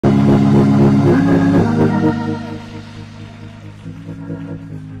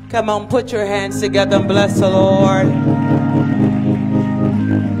Come on, put your hands together and bless the Lord.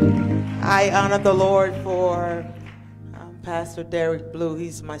 I honor the Lord for Pastor Derek Blue.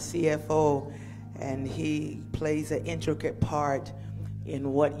 He's my CFO, and he plays an intricate part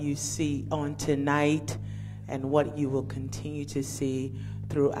in what you see on tonight and what you will continue to see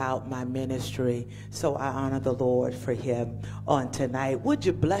throughout my ministry. So I honor the Lord for him on tonight. Would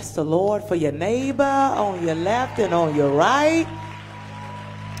you bless the Lord for your neighbor on your left and on your right?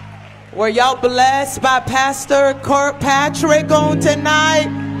 Were y'all blessed by Pastor Kirkpatrick on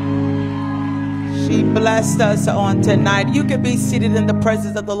tonight? She blessed us on tonight. You can be seated in the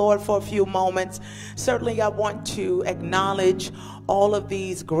presence of the Lord for a few moments. Certainly I want to acknowledge all of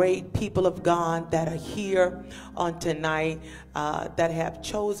these great people of God that are here on tonight, that have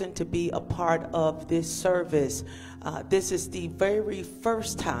chosen to be a part of this service. This is the very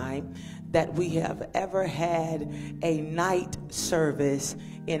first time that we have ever had a night service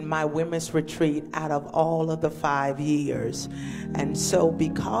in my women's retreat out of all of the 5 years. And so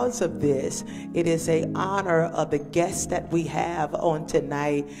because of this, it is an honor of the guests that we have on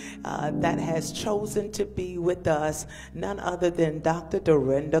tonight that has chosen to be with us, none other than Dr.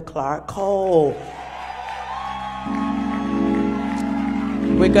 Dorinda Clark Cole.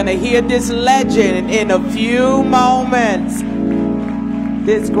 We're going to hear this legend in a few moments.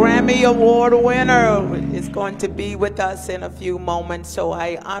 This Grammy Award winner is going to be with us in a few moments, so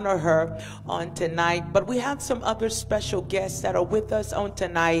I honor her on tonight. But we have some other special guests that are with us on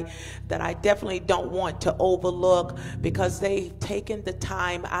tonight that I definitely don't want to overlook, because they've taken the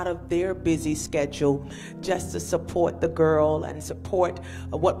time out of their busy schedule just to support the girl and support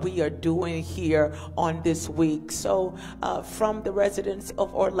what we are doing here on this week. So from the residents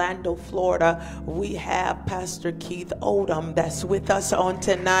of Orlando, Florida, we have Pastor Keith Odom that's with us on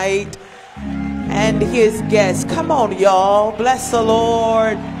tonight, and his guests. Come on, y'all, bless the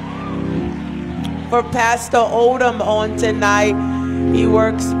Lord for Pastor Odom on tonight. He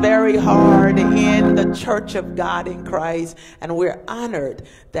works very hard in the Church of God in Christ, and we're honored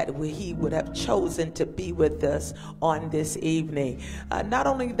that he would have chosen to be with us on this evening. Not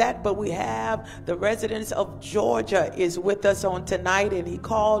only that, but we have the residents of Georgia is with us on tonight, and he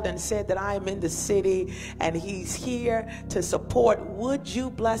called and said that I am in the city and he's here to support. Would you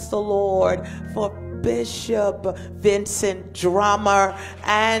bless the Lord for Bishop Vincent Drummer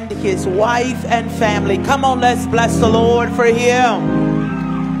and his wife and family? Come on, let's bless the Lord for him.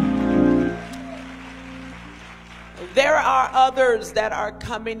 There are others that are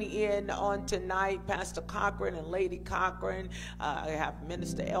coming in on tonight. Pastor Cochran and Lady Cochran. I have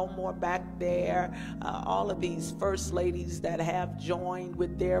Minister Elmore back there. All of these first ladies that have joined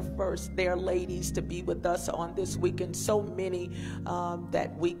with their ladies to be with us on this weekend. So many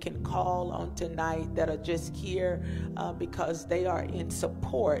that we can call on tonight that are just here because they are in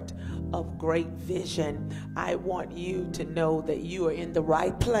support of great vision. I want you to know that you are in the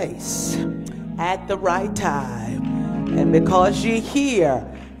right place at the right time. And because you're here,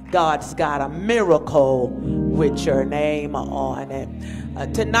 God's got a miracle with your name on it.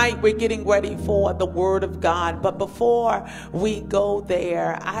 Tonight we're getting ready for the Word of God. But before we go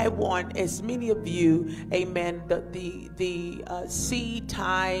there, I want as many of you, amen, the seed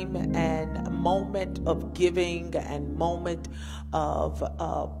time and moment of giving and moment of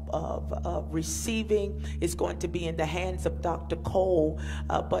receiving is going to be in the hands of Dr. Cole.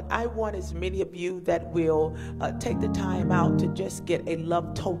 But I want as many of you that will take the time out to just get a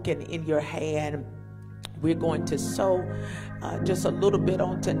love token in your hand. We're going to sow just a little bit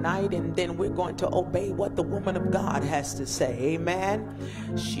on tonight, and then we're going to obey what the woman of God has to say.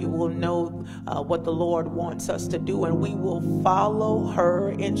 Amen. She will know what the Lord wants us to do, and we will follow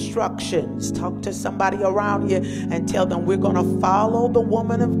her instructions. Talk to somebody around you and tell them we're going to follow the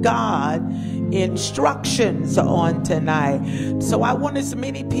woman of God instructions on tonight. So I want as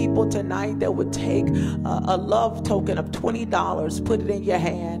many people tonight that would take a love token of $20, put it in your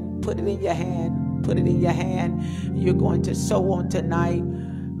hand, put it in your hand. Put it in your hand. You're going to sow on tonight.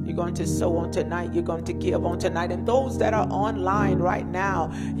 You're going to sow on tonight. You're going to give on tonight. And those that are online right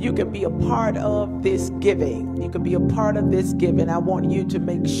now, you can be a part of this giving. You can be a part of this giving. I want you to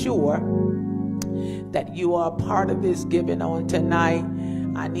make sure that you are a part of this giving on tonight.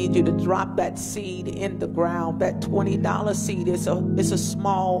 I need you to drop that seed in the ground. That $20 seed is a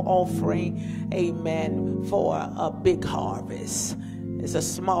small offering, amen, for a big harvest. It's a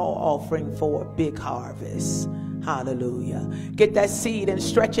small offering for a big harvest. Hallelujah. Get that seed and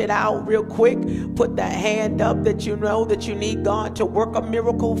stretch it out real quick. Put that hand up that you know that you need God to work a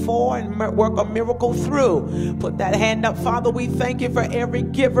miracle for and work a miracle through. Put that hand up. Father, we thank you for every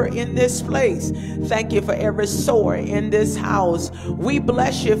giver in this place. Thank you for every sower in this house. We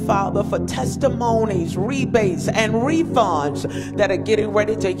bless you, Father, for testimonies, rebates, and refunds that are getting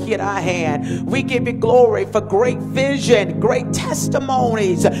ready to hit our hand. We give you glory for great vision, great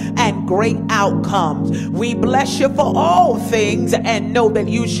testimonies, and great outcomes. We bless you for all things and know that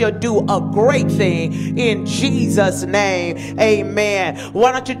you shall do a great thing in Jesus' name. Amen.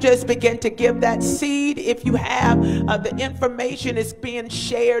 Why don't you just begin to give that seed? If you have the information is being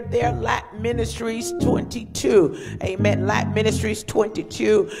shared there, Lat Ministries 22. Amen. Lat Ministries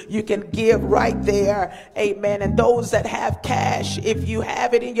 22. You can give right there. Amen. And those that have cash, if you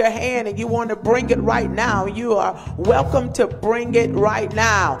have it in your hand and you want to bring it right now, you are welcome to bring it right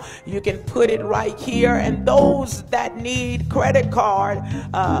now. You can put it right here. And those that need credit card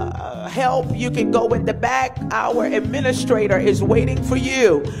help, you can go in the back. Our administrator is waiting for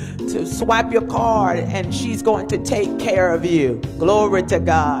you to swipe your card, and she's going to take care of you. Glory to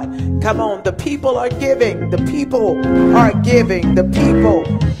God. Come on, the people are giving. The people are giving. The people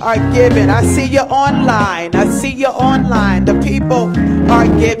are giving. I see you online. I see you online. The people are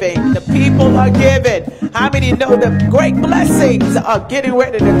giving. The people are giving. How many know that great blessings are getting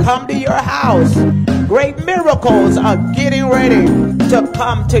ready to come to your house? Great miracles are getting ready to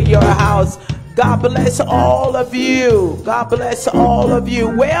come to your house. God bless all of you. God bless all of you.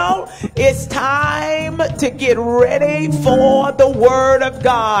 Well, it's time to get ready for the Word of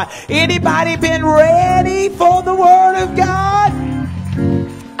God. Anybody been ready for the Word of God?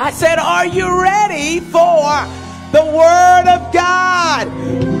 I said, are you ready for the Word of God?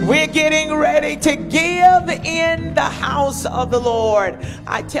 We're getting ready to give in the house of the Lord.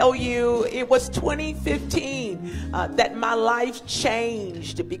 I tell you, it was 2015 that my life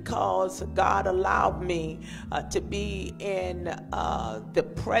changed because God allowed me to be in the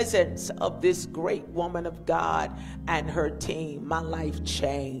presence of this great woman of God and her team. My life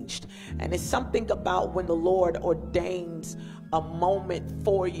changed. And it's something about when the Lord ordains a moment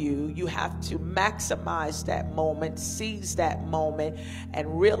for you, you have to maximize that moment, seize that moment,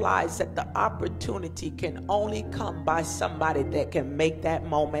 and realize that the opportunity can only come by somebody that can make that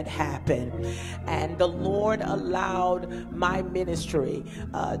moment happen. And the Lord allowed my ministry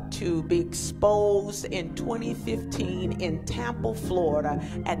to be exposed in 2015 in Tampa, Florida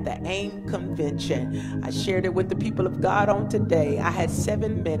at the AIM convention. I shared it with the people of God on today. I had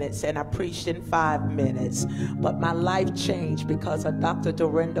 7 minutes and I preached in 5 minutes, but my life changed because of Dr.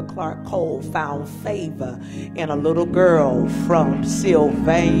 Dorinda Clark Cole found favor in a little girl from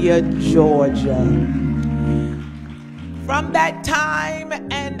Sylvania, Georgia. From that time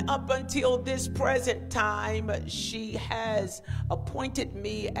and up until this present time, she has appointed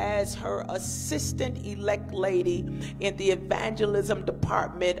me as her assistant elect lady in the evangelism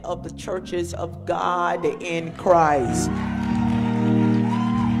department of the Churches of God in Christ.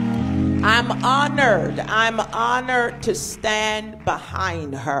 I'm honored to stand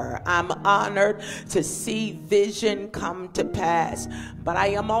behind her. I'm honored to see vision come to pass. But I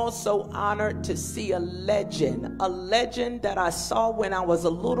am also honored to see a legend that I saw when I was a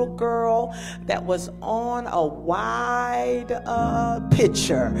little girl that was on a wide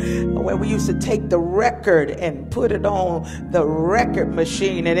picture where we used to take the record and put it on the record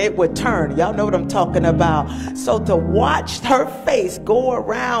machine and it would turn. Y'all know what I'm talking about. So to watch her face go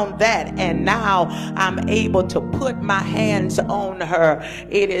around that, and now I'm able to put my hands on her,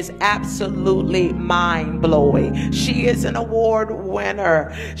 it is absolutely mind-blowing. She is an award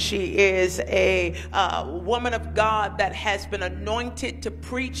winner. She is a woman of God that has been anointed to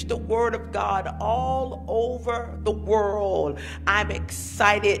preach the word of God all over the world. I'm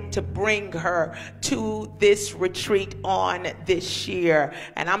excited to bring her to this retreat on this year,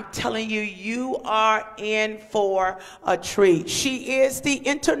 and I'm telling you, you are in for a treat. She is the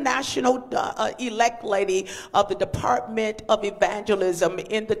international elect lady of the Department of Evangelism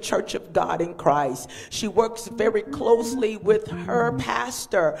in the Church of God in Christ. She works very closely with her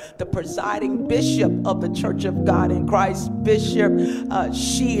pastor, the presiding bishop of the Church of God in Christ, Bishop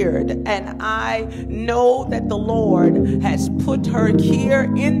Sheard. And I know that the Lord has put her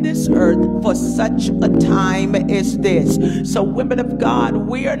here in this earth for such a time as this. So women of God,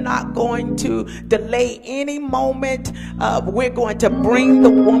 we are not going to delay any moment. We're going to bring the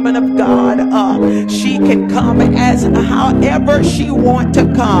woman of with God. She can come as however she wants to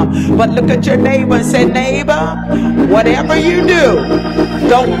come. But look at your neighbor and say, neighbor, whatever you do,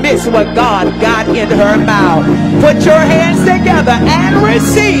 don't miss what God got in her mouth. Put your hands together and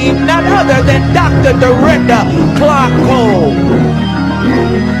receive none other than Dr. Dorinda Clark Cole.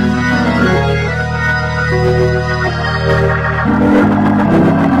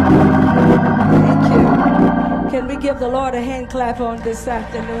 Can we give the Lord a hand clap on this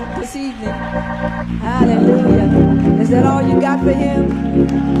afternoon, this evening? Hallelujah. Is that all you got for him?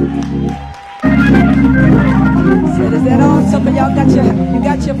 I said, is that all? Some of y'all got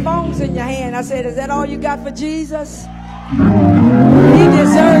your phones in your hand. I said, is that all you got for Jesus? He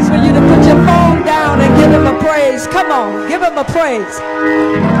deserves for you to put your phone down and give him a praise. Come on, give him a praise.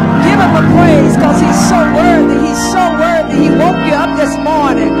 Give him a praise because he's so worthy. He's so worthy. He woke you up this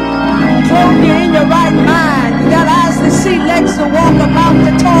morning, clothed you in your right mind. You got eyes to see, legs to walk, a mouth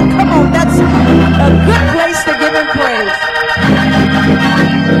to talk. Come on, that's a good place to give him praise.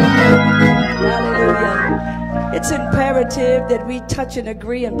 Hallelujah. It's imperative that we touch and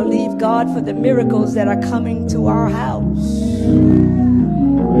agree and believe God for the miracles that are coming to our house.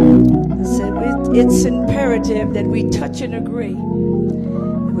 I said, it's imperative that we touch and agree.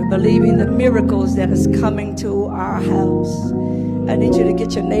 We're believing the miracles that is coming to our house. I need you to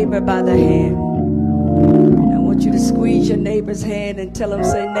get your neighbor by the hand. I want you to squeeze your neighbor's hand and tell him,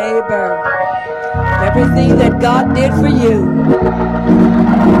 say, neighbor, everything that God did for you,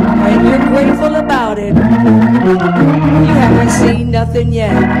 and you're grateful about it, you haven't seen nothing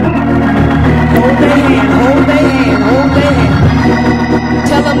yet. Hold their hand, hold their hand, hold their hand.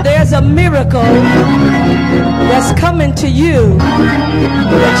 Tell them there's a miracle that's coming to you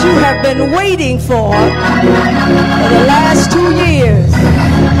that you have been waiting for the last 2 years.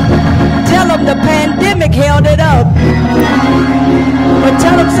 Tell them the pandemic held it up. But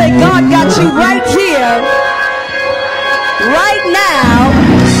tell them, say, God got you right here, right now,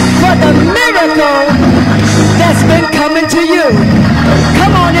 for the miracle that's been coming to you.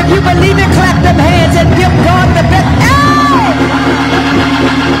 Come on, if you believe it, clap them hands and give God the best. Hey!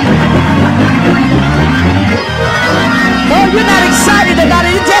 Oh, you're not excited about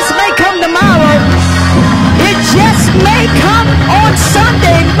it. It just may come tomorrow. It just may come on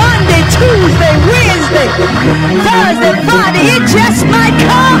Sunday, Monday, Tuesday, Wednesday, Thursday, Friday. It just might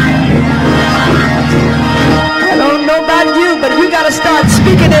come. I don't know about you, but you got to start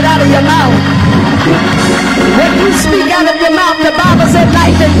speaking it out of your mouth. When you speak out of your mouth, the Bible said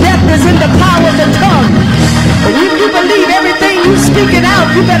life and death is in the power of the tongue. And if you believe everything you speaking out,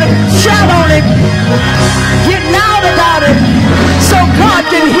 you better shout on it. Get loud about it so God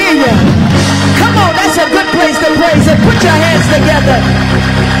can hear you. Come on, that's a good place to praise Him. Put your hands together.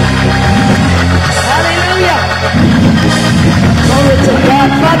 Hallelujah. Glory to God.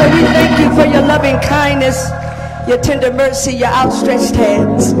 Father, we thank you for your loving kindness, your tender mercy, your outstretched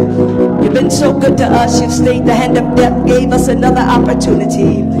hands. You've been so good to us. You've stayed the hand of death, gave us another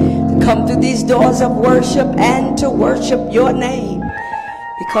opportunity to come through these doors of worship and to worship your name.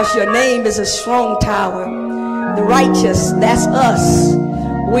 Because your name is a strong tower. The righteous, that's us.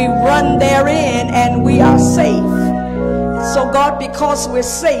 We run therein and we are safe. So God, because we're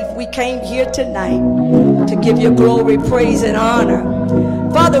safe, we came here tonight to give you glory, praise, and honor.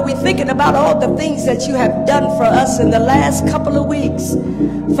 Father, we're thinking about all the things that you have done for us in the last couple of weeks.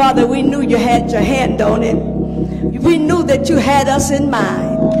 Father, we knew you had your hand on it. We knew that you had us in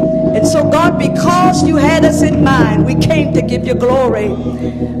mind. And so God, because you had us in mind, we came to give you glory.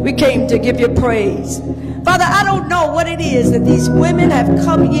 We came to give you praise. Father, I don't know what it is that these women have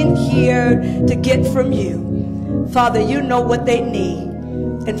come in here to get from you. Father, you know what they need.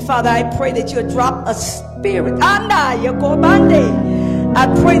 And Father, I pray that you'll drop a spirit. I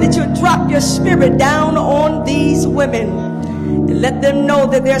pray that you'll drop your spirit down on these women and let them know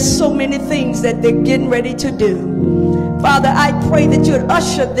that there's so many things that they're getting ready to do. Father, I pray that you'd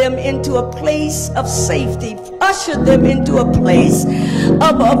usher them into a place of safety. Usher them into a place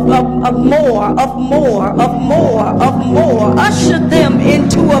of more. Usher them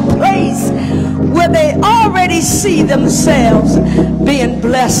into a place where they already see themselves being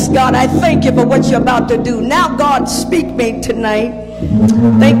blessed. God, I thank you for what you're about to do. Now, God, speak me tonight.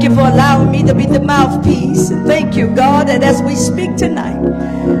 Thank you for allowing me to be the mouthpiece. And thank you, God, that as we speak tonight,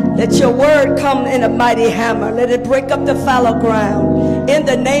 let your word come in a mighty hammer. Let it break up the fallow ground. In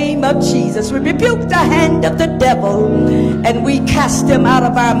the name of Jesus, we rebuke the hand of the devil and we cast him out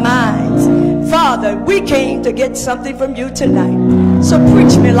of our minds. Father, we came to get something from you tonight. So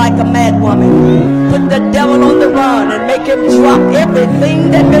preach me like a mad woman. Put the devil on the run and make him drop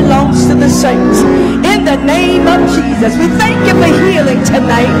everything that belongs to the saints. in the name of Jesus. We thank you for healing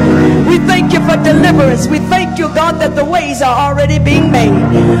tonight. We thank you for deliverance. We thank you, God, that the ways are already being made.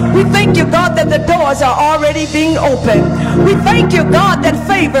 We thank you, God, that the doors are already being opened. We thank you, God, that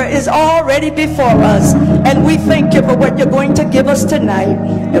favor is already before us. And we thank you for what you're going to give us tonight.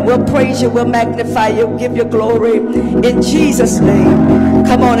 And we'll praise you, we'll magnify you, give you glory in Jesus' name.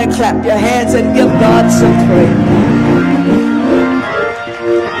 Come on and clap your hands and give God some praise.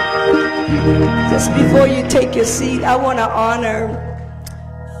 Just before you take your seat, I want to honor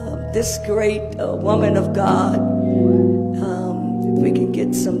this great woman of God. If we can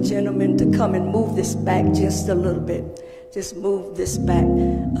get some gentlemen to come and move this back just a little bit. Just move this back,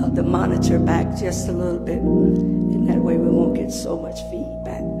 the monitor back just a little bit. And that way we won't get so much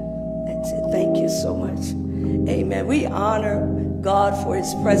feedback. That's it. Thank you so much. Amen. We honor God for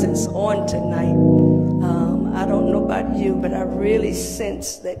his presence on tonight. I don't know about you, but I really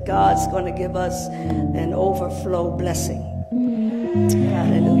sense that God's going to give us an overflow blessing.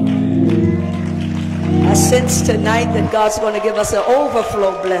 Hallelujah. I sense tonight that God's going to give us an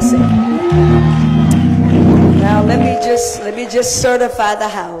overflow blessing. Now let me just certify the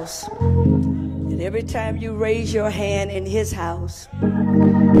house. And every time you raise your hand in his house,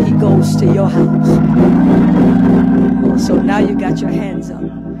 he goes to your house. So now you got your hands up.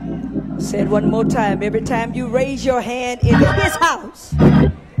 Say it one more time. Every time you raise your hand in his house,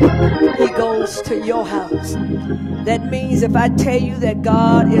 he goes to your house. That means if I tell you that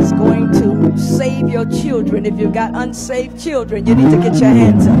God is going to save your children, if you've got unsaved children, you need to get your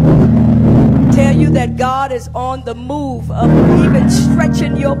hands up. Tell you that God is on the move of even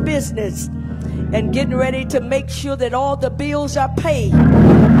stretching your business and getting ready to make sure that all the bills are paid.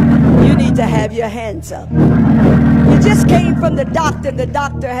 You need to have your hands up. You just came from the doctor. The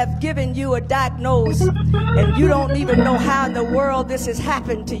doctor has given you a diagnosis, and you don't even know how in the world this has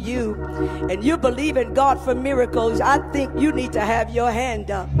happened to you. And you believe in God for miracles. I think you need to have your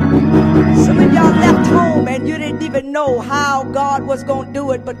hand up. Some of y'all left home and you didn't even know how God was going to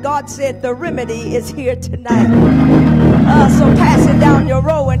do it, but God said the remedy is here tonight. So pass it down your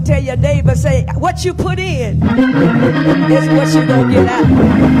row and tell your neighbor, say, what you put in is what you're going to get out.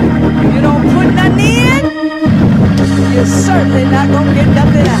 If you don't put nothing in, you're certainly not going to get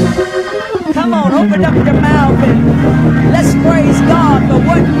nothing out. Come on, open up your mouth and let's praise God for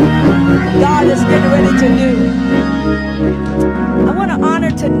what God is getting ready to do. I want to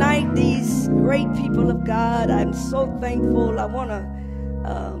honor tonight these great people of God. I'm so thankful. I want to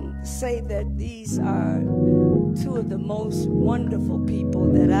say that these are two of the most wonderful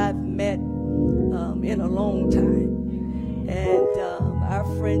people that I've met in a long time. And our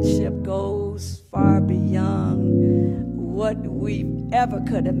friendship goes far beyond what we ever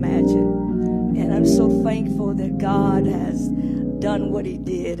could imagine. And I'm so thankful that God has done what he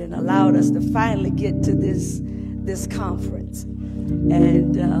did and allowed us to finally get to this conference.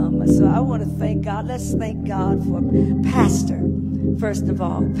 And so I want to thank God. Let's thank God for Pastor. First of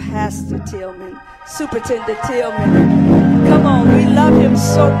all, Pastor Tillman, Superintendent Tillman. Come on, we love him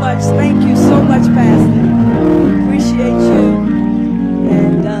so much. Thank you so much, Pastor. Appreciate you.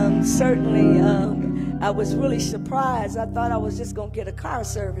 And certainly, I was really surprised. I thought I was just going to get a car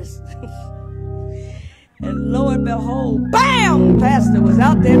service. And lo and behold, bam! Pastor was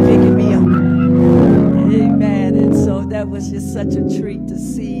out there picking me up. Amen. And so that was just such a treat to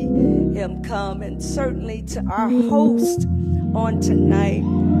see him come. And certainly to our host on tonight.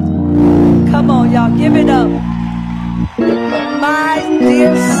 Come on, y'all, give it up. My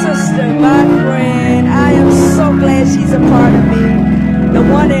dear sister, my friend, I am so glad she's a part of me. The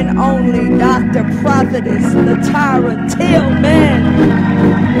one and only Dr. Prophetess Latara Tillman.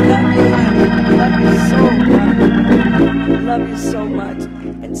 Love you, honey. Love you so much.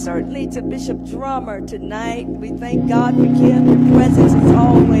 And certainly to Bishop Drummer tonight, we thank God for him. Your presence is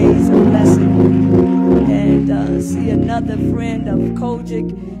always a blessing. And see another friend of Kojic,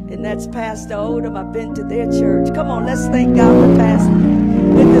 and that's Pastor Odom. I've been to their church. Come on, let's thank God for Pastor.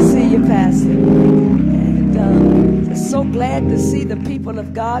 Good to see you, Pastor. And just so glad to see the people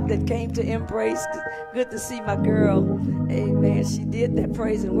of God that came to Embrace. Good to see my girl. Amen. She did that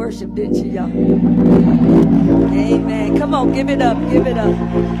praise and worship, didn't she, y'all? Amen. Come on, give it up. Give it up.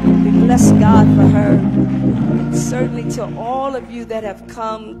 We bless God for her. And certainly to all of you that have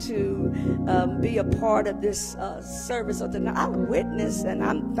come to be a part of this service of the night. I witnessed,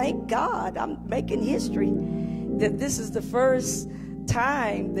 and thank God, I'm making history that this is the first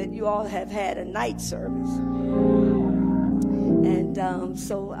time that you all have had a night service. And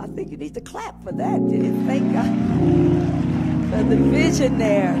so I think you need to clap for that. Thank God for the vision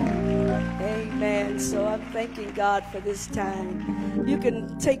there. Amen. And so I'm thanking God for this time. You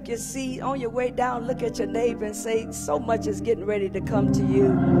can take your seat on your way down, look at your neighbor and say, so much is getting ready to come to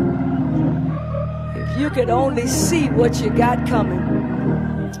you. If you could only see what you got coming.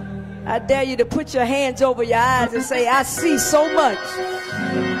 I dare you to put your hands over your eyes and say, I see so much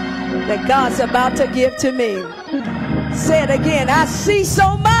that God's about to give to me. Say it again. I see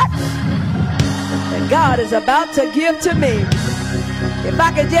so much that God is about to give to me. If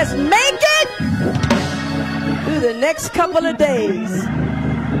I could just make it through the next couple of days,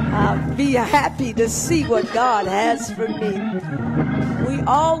 I'll be happy to see what God has for me. We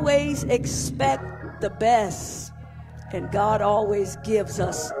always expect the best, and God always gives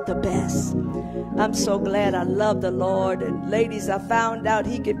us the best. I'm so glad I love the Lord. And ladies, I found out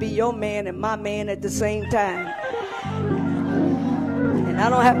he could be your man and my man at the same time. And I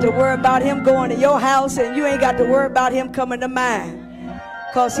don't have to worry about him going to your house, and you ain't got to worry about him coming to mine.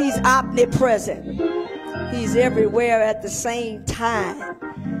 Because he's omnipresent. He's everywhere at the same time.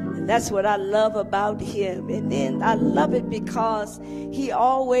 And that's what I love about him. And then I love it because he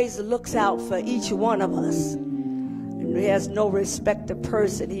always looks out for each one of us. And he has no respect to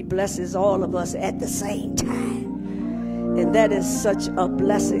person. He blesses all of us at the same time. And that is such a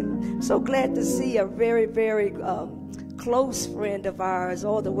blessing. So glad to see a very, very close friend of ours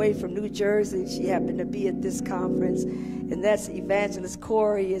all the way from New Jersey. She happened to be at this conference. And that's Evangelist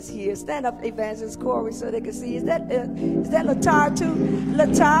Corey is here. Stand up, Evangelist Corey, so they can see. Is that Latara too?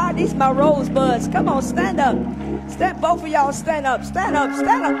 Latara, these my rosebuds. Come on, stand up. Stand, both of y'all stand up. Stand up,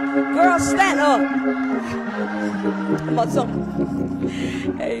 stand up. Girls, stand up. Come on,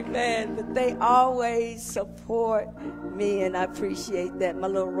 something. Amen. But they always support me, and I appreciate that. My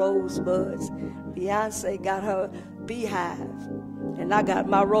little rosebuds. Beyonce got her beehive, and I got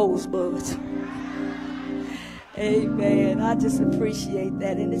my rosebuds. Amen. I just appreciate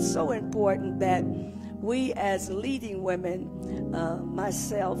that. And it's so important that we as leading women,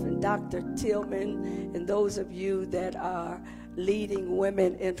 myself and Dr. Tillman, and those of you that are leading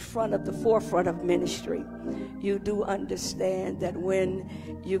women in front of the forefront of ministry, you do understand that when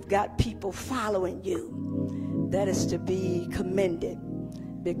you've got people following you, that is to be commended.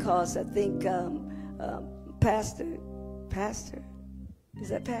 Because I think Pastor, is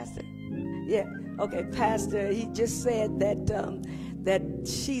that Pastor? Yeah, okay, Pastor, he just said that that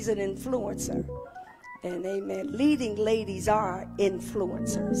she's an influencer. And amen, leading ladies are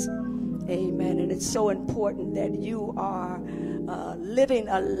influencers. Amen, and it's so important that you are living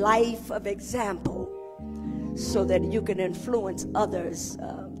a life of example so that you can influence others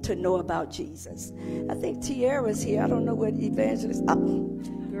to know about Jesus. I think Tiara's here. I don't know what Evangelist,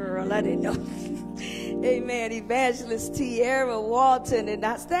 girl, I didn't know. Amen. Evangelist Tiara Walton. And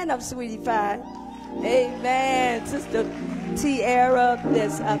now stand up, sweetie pie. Amen. Sister Tiara.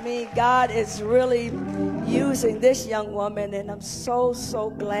 God is really using this young woman. And I'm so, so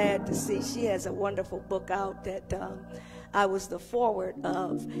glad to see. She has a wonderful book out that I was the forward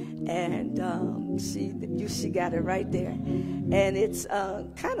of. And she got it right there. And it's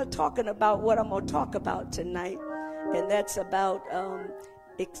kind of talking about what I'm going to talk about tonight. And that's about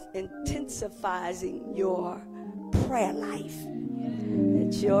intensifying your prayer life.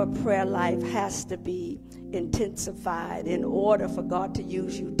 That your prayer life has to be intensified in order for God to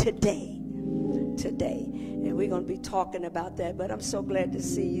use you today. And we're going to be talking about that. But I'm so glad to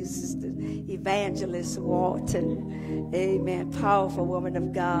see you, Sister Evangelist Walton. Amen. Powerful woman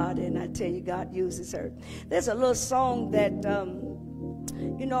of God. And I tell you, God uses her. There's a little song that I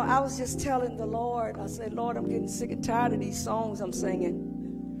was just telling the Lord, I said, Lord, I'm getting sick and tired of these songs I'm singing.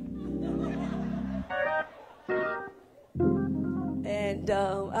 And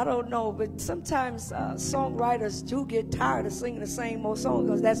I don't know, but sometimes songwriters do get tired of singing the same old song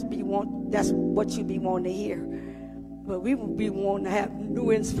because that's what you be wanting to hear. But we will be wanting to have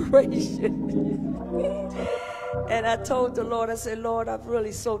new inspiration. And I told the Lord, I said, Lord, I'm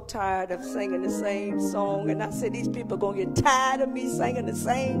really so tired of singing the same song. And I said, these people are going to get tired of me singing the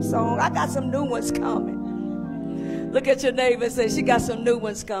same song. I got some new ones coming. Look at your neighbor and say, she got some new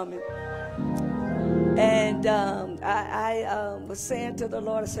ones coming. And I was saying to the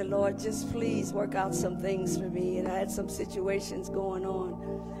Lord, I said, Lord, just please work out some things for me. And I had some situations going on.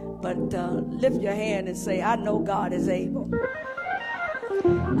 But lift your hand and say, I know God is able.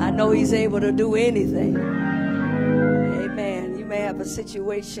 I know he's able to do anything. Amen. You may have a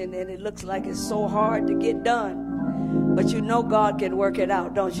situation and it looks like it's so hard to get done. But you know God can work it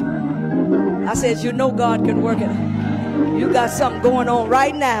out, don't you? I said, you know God can work it out. You got something going on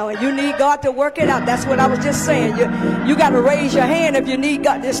right now and you need God to work it out. That's what I was just saying. You got to raise your hand if you need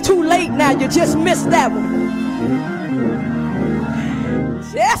God. It's too late now. You just missed that one.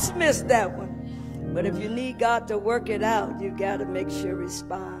 Just missed that one. But if you need God to work it out, you got to make sure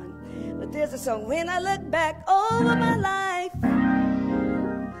respond. But there's a song, when I look back over my life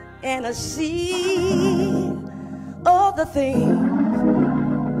and I see all the things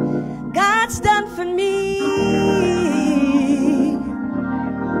God's done for me,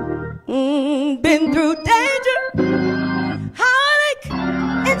 been through danger, heartache,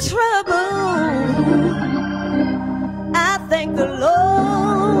 and trouble, I thank the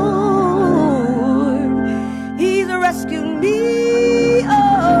Lord, He's rescued me. Oh,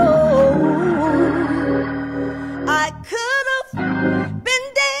 I could have been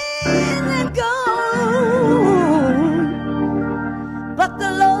dead and gone, but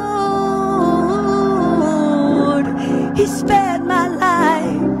the Lord, He spared my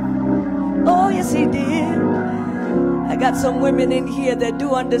life. Oh, yes, He did. I got some women in here that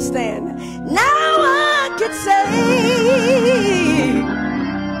do understand. Now I can say,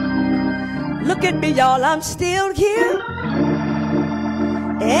 look at me, y'all, I'm still here.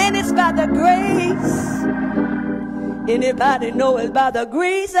 And it's by the grace. Anybody know it's by the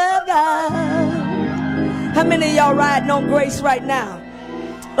grace of God? How many of y'all riding on grace right now?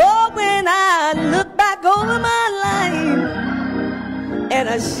 Oh, when I look back over my life and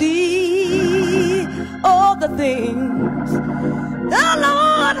I see all the things the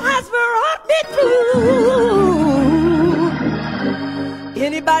Lord has brought me through.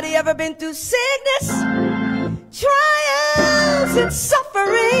 Anybody ever been through sickness, trials, and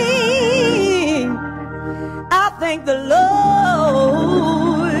suffering? I thank the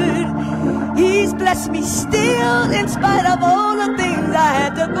Lord, He's blessed me still in spite of all the things I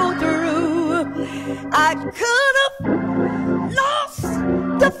had to go through. I could have lost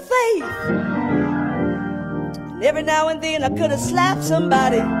the faith, and every now and then I could have slapped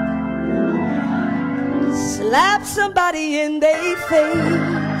somebody in their face.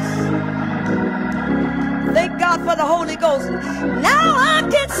 Thank God for the Holy Ghost. Now I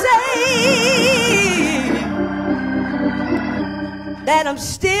can say that I'm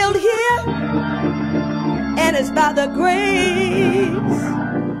still here, and it's by the grace.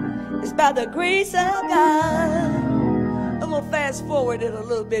 It's by the grace of God. I'm gonna fast forward it a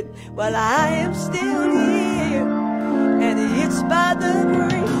little bit. Well, I am still here, and it's by the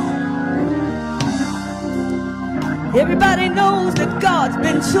grace. Everybody knows that God's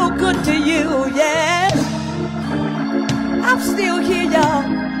been so good to you, yeah. I'm still here, y'all.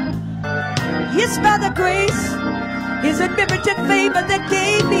 It's by the grace, His unmerited favor that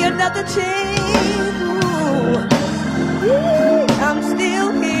gave me another chance. Ooh, I'm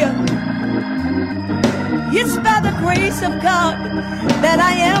still here. It's by the grace of God that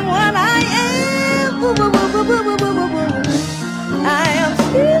I am what I am. I am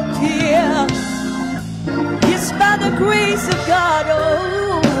still here. It's by the grace of God.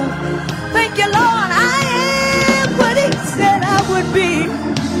 Oh, thank you, Lord. I am what He said I would be.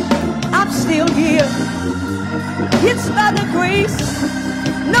 I'm still here. It's by the grace.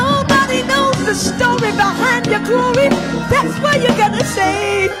 Nobody knows the story behind your glory. That's why you gotta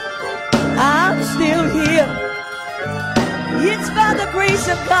say, I'm still here. It's by the grace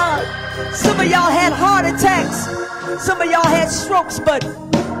of God. Some of y'all had heart attacks. Some of y'all had strokes, but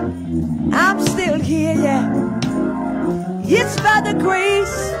I'm still here, yeah. It's by the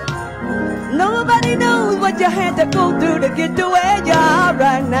grace. Nobody knows what you had to go through to get to where you are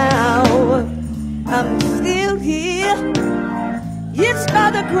right now. I'm still here. It's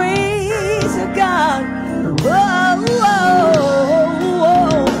by the grace of God. Whoa, whoa,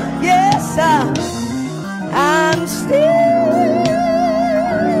 whoa. Yes, I'm still.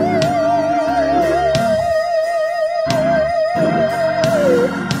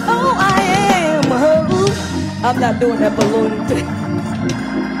 Oh, I am. I'm not doing that balloon thing.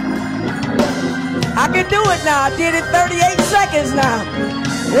 I can do it now. I did it 38 seconds now.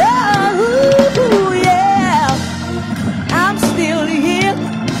 Oh, yeah. I'm still here.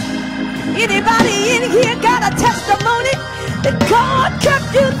 Anybody in here got a testimony that God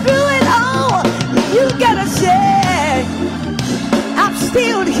kept you through it all? You gotta say, I'm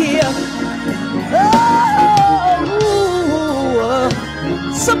still here. Oh,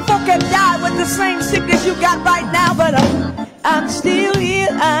 some folk have died with the same sickness you got right now, but I'm still here.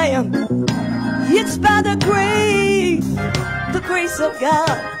 I am. It's by the grace of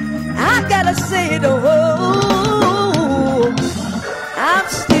God. I gotta say it, oh, I'm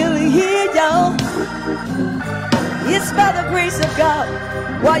still here, y'all. It's by the grace of God.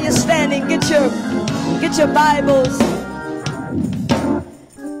 While you're standing, get your Bibles.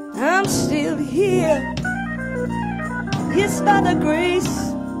 I'm still here. It's by the grace.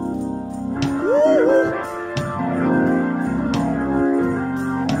 Ooh.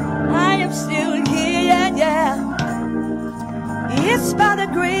 I am I'm still here, yeah, yeah. It's by the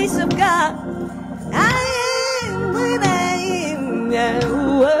grace of God. I am what I am, yeah.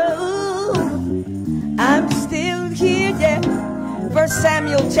 Whoa. I'm still here, yeah. 1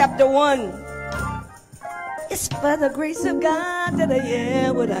 Samuel chapter 1. It's by the grace of God that I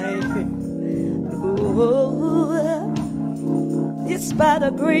am what I am. Ooh, it's by the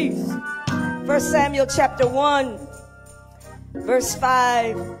grace. 1 Samuel chapter 1, verse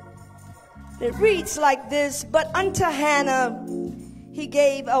 5. It reads like this: But unto Hannah he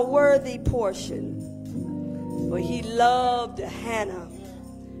gave a worthy portion, for he loved Hannah.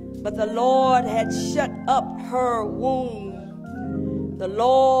 But the Lord had shut up her womb. The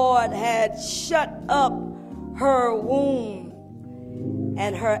Lord had shut up her womb,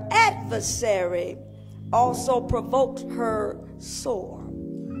 and her adversary also provoked her sore,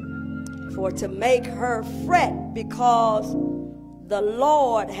 for to make her fret, because the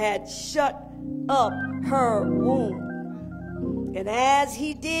Lord had shut up her womb. And as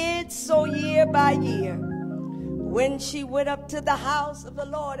he did so year by year, when she went up to the house of the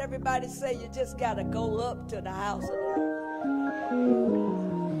Lord, everybody say you just got to go up to the house of the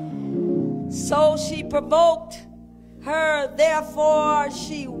Lord. So she provoked her, therefore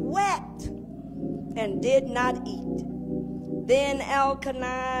she wept and did not eat. Then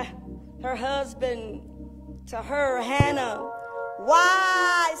Elkanah, her husband, to her, Hannah,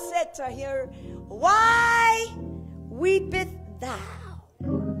 why, said to her, why weepeth thou?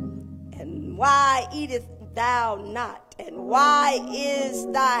 And why eateth thou not? And why is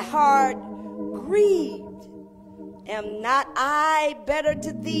thy heart grieved? Am not I better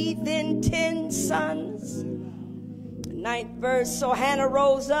to thee than 10 sons? 9th verse. So Hannah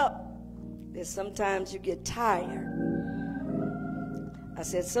rose up. There's sometimes you get tired. I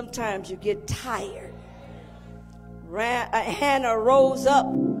said sometimes you get tired. Hannah rose up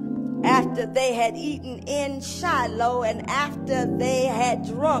after they had eaten in Shiloh, and after they had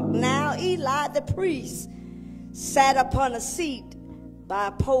drunk. Now Eli the priest sat upon a seat by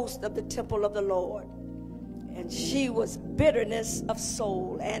a post of the temple of the Lord. And she was bitterness of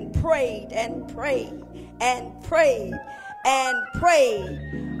soul, and prayed and prayed and prayed and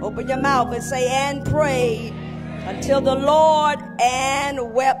prayed. Open your mouth and say, and prayed until the Lord,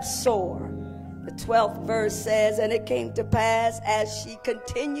 and wept sore. The 12th verse says, and it came to pass as she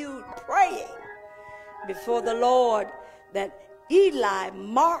continued praying before the Lord, that Eli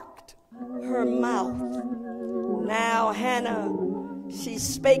marked her mouth. Now Hannah, she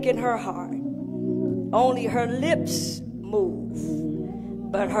spake in her heart. Only her lips moved,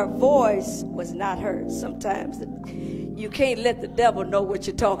 but her voice was not heard. Sometimes you can't let the devil know what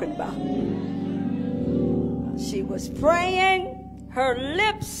you're talking about. She was praying, her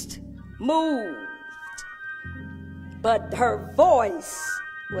lips moved, but her voice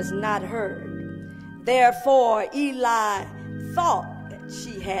was not heard. Therefore Eli thought that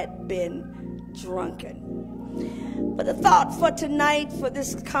she had been drunken. But the thought for tonight, for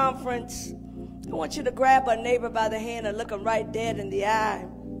this conference, I want you to grab a neighbor by the hand and look them right dead in the eye.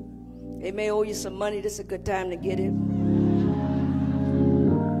 They may owe you some money. This is a good time to get it.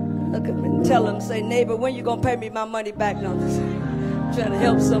 Look at them and tell them, say, neighbor, when you going to pay me my money back? No, I'm trying to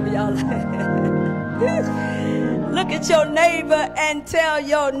help some of y'all. Look at your neighbor and tell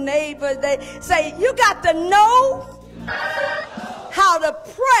your neighbor, they say, you got to know how to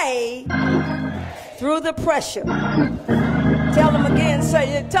pray through the pressure. Tell them again,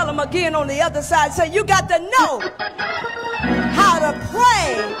 say, tell them again on the other side, say, you got to know how to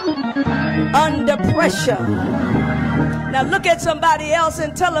pray under pressure. Now look at somebody else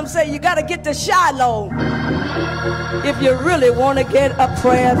and tell them, say, you got to get to Shiloh if you really want to get a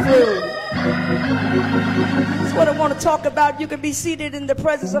prayer through. That's what I want to talk about. You can be seated in the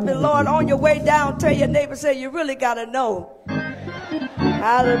presence of the Lord. On your way down, tell your neighbor, say, you really got to know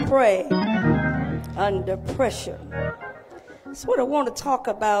how to pray under pressure. That's what I want to talk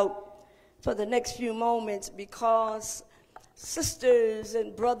about for the next few moments, because sisters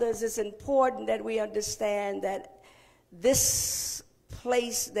and brothers, it's important that we understand that this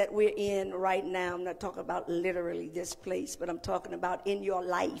place that we're in right now, I'm not talking about literally this place, but I'm talking about in your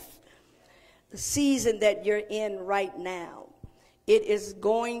life, the season that you're in right now, it is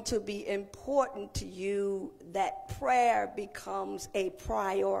going to be important to you that prayer becomes a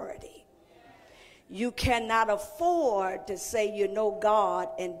priority. You cannot afford to say you know God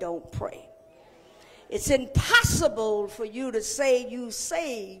and don't pray. It's impossible for you to say you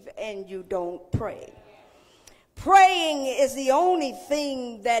save and you don't pray. Praying is the only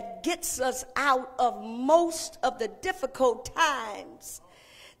thing that gets us out of most of the difficult times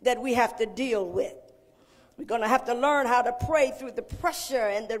that we have to deal with. We're going to have to learn how to pray through the pressure.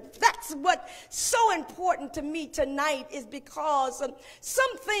 And that's what's so important to me tonight, is because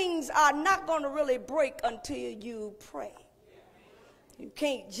some things are not going to really break until you pray. You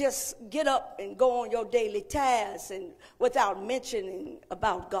can't just get up and go on your daily tasks and without mentioning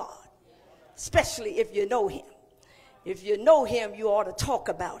about God, especially if you know him. If you know him, you ought to talk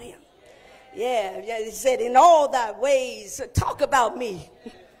about him. Yeah, he said, in all thy ways, talk about me.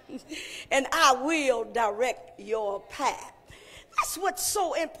 And I will direct your path. That's what's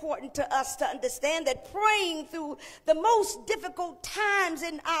so important to us to understand, that praying through the most difficult times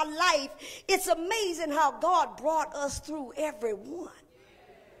in our life, it's amazing how God brought us through every one.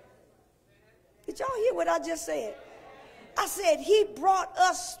 Did y'all hear what I just said? I said he brought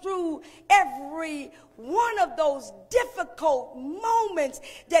us through every one of those difficult moments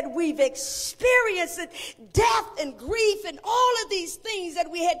that we've experienced, death and grief and all of these things that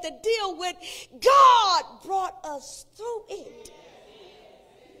we had to deal with. God brought us through it.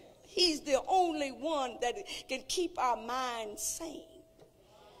 He's the only one that can keep our minds sane.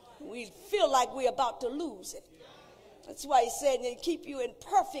 We feel like we're about to lose it. That's why he said, they keep you in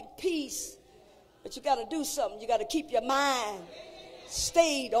perfect peace. But you got to do something. You got to keep your mind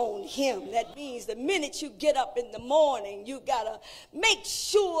stayed on him. That means the minute you get up in the morning, you got to make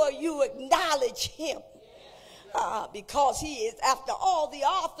sure you acknowledge him. Because he is, after all, the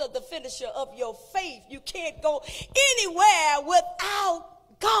author, the finisher of your faith. You can't go anywhere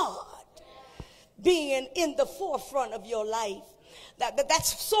without God being in the forefront of your life.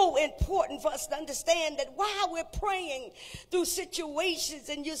 That's so important for us to understand, that while we're praying through situations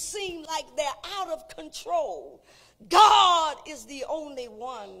and you seem like they're out of control, God is the only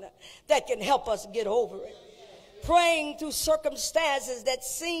one that can help us get over it. Praying through circumstances that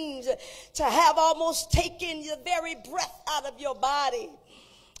seems to have almost taken the very breath out of your body.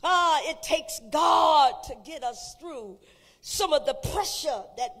 It takes God to get us through some of the pressure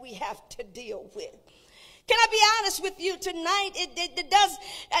that we have to deal with. Can I be honest with you tonight?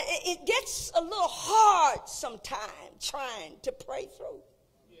 It gets a little hard sometimes trying to pray through.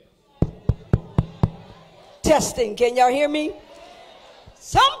 Testing, can y'all hear me?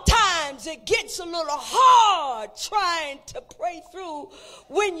 Sometimes it gets a little hard trying to pray through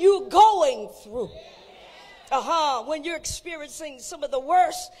when you're going through. When you're experiencing some of the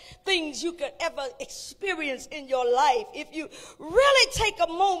worst things you could ever experience in your life. If you really take a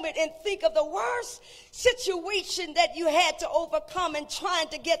moment and think of the worst situation that you had to overcome and trying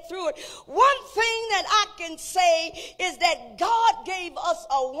to get through it, one thing that I can say is that God gave us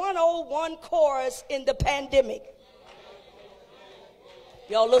a 101 course in the pandemic.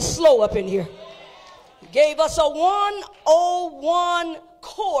 Y'all a little slow up in here. He gave us a 101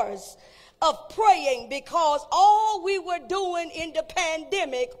 course of praying, because all we were doing in the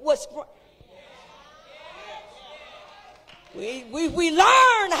pandemic was we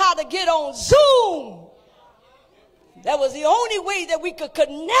learned how to get on Zoom. That was the only way that we could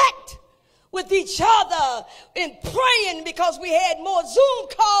connect with each other in praying, because we had more Zoom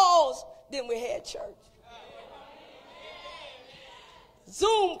calls than we had church.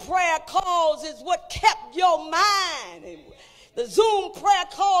 Zoom prayer calls is what kept your mind. The Zoom prayer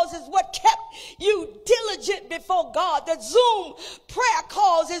calls is what kept you diligent before God. The Zoom prayer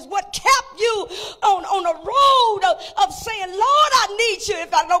calls is what kept you on a road of saying, Lord, I need you.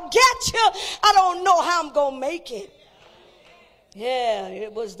 If I don't get you, I don't know how I'm going to make it. Yeah,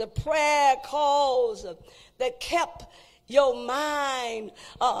 it was the prayer calls that kept your mind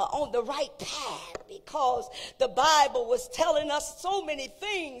on the right path, because the Bible was telling us so many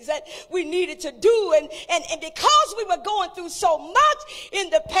things that we needed to do, and because we were going through so much in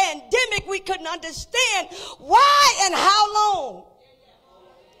the pandemic, we couldn't understand why and how long.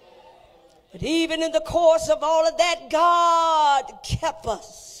 But even in the course of all of that, God kept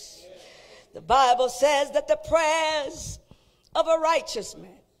us. The Bible says that the prayers of a righteous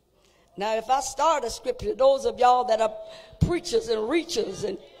man. Now, if I start a scripture, those of y'all that are preachers and reachers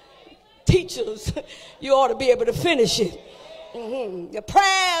and teachers, you ought to be able to finish it. The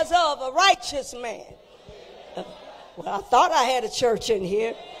prayers of a righteous man. Well, I thought I had a church in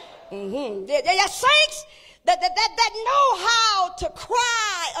here. There are saints that know how to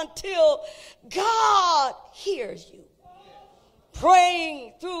cry until God hears you.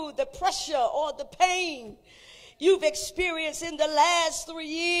 Praying through the pressure or the pain you've experienced in the last 3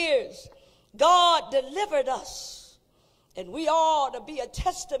 years. God delivered us, and we ought to be a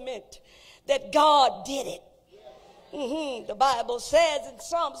testament that God did it. The Bible says in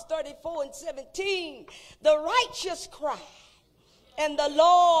Psalms 34:17, the righteous cry, and the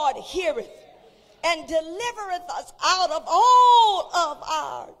Lord heareth, and delivereth us out of all of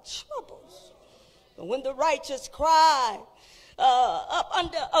our troubles. When the righteous cry up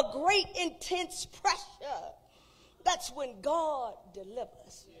under a great intense pressure, that's when God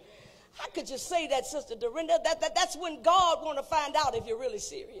delivers. How could you say that, Sister Dorinda? That's when God want to find out if you're really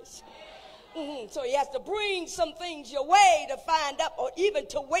serious. So he has to bring some things your way to find out, or even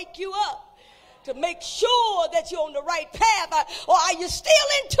to wake you up, to make sure that you're on the right path. Or are you still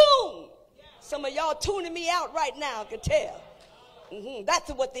in tune? Some of y'all tuning me out right now, I can tell. That's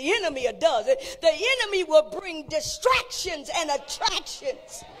what the enemy does. The enemy will bring distractions and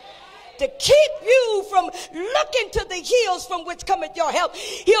attractions to keep you from looking to the hills from which cometh your help.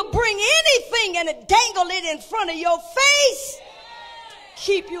 He'll bring anything and dangle it in front of your face,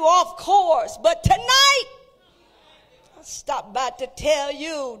 keep you off course. But tonight, I stopped by to tell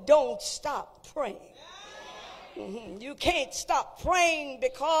you, don't stop praying. You can't stop praying,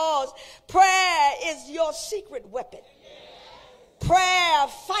 because prayer is your secret weapon. Prayer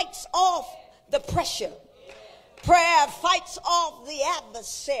fights off the pressure. Prayer fights off the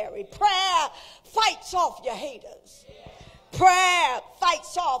adversary. Prayer fights off your haters. Prayer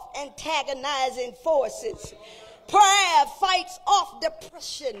fights off antagonizing forces. Prayer fights off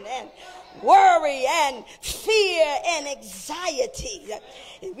depression and worry and fear and anxiety.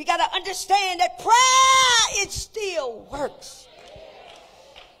 We got to understand that prayer, it still works.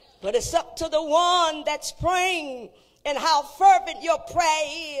 But it's up to the one that's praying and how fervent your prayer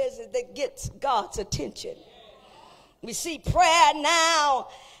is that gets God's attention. We see prayer now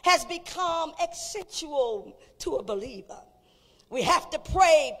has become essential to a believer. We have to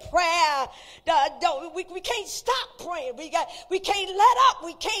pray. Prayer, we can't stop praying. We can't let up.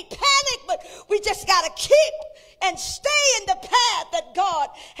 We can't panic, but we just got to keep and stay in the path that God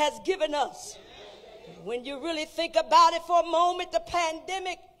has given us. When you really think about it for a moment, the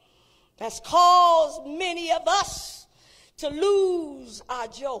pandemic has caused many of us to lose our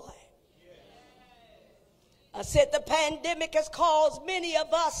joy. I said the pandemic has caused many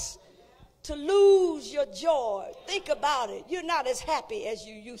of us to lose your joy. Think about it. You're not as happy as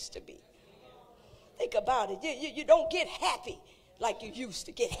you used to be. Think about it. You don't get happy like you used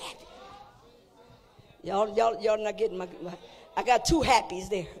to get happy. Y'all not getting my I got two happies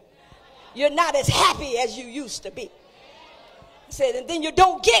there. You're not as happy as you used to be. I said, and then you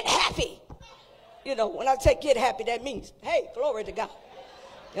don't get happy. You know, when I say get happy, that means, hey, glory to God.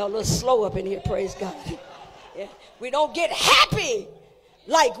 Y'all a little slow up in here, praise God. Yeah. We don't get happy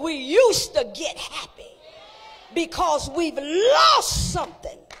like we used to get happy, because we've lost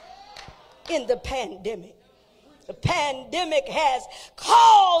something in the pandemic. The pandemic has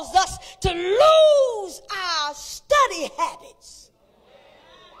caused us to lose our study habits.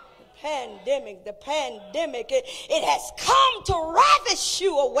 The pandemic, it has come to ravish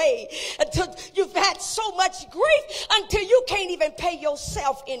you away until you've had so much grief until you can't even pay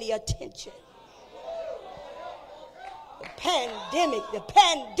yourself any attention. The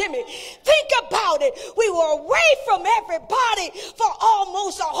pandemic. Think about it. We were away from everybody for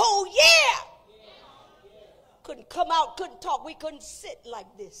almost a whole year. Couldn't come out, couldn't talk. We couldn't sit like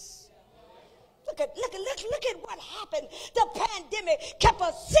this. Look at what happened. The pandemic kept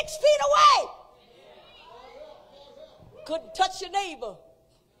us 6 feet away. Couldn't touch your neighbor.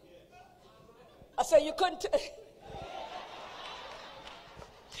 I say you couldn't.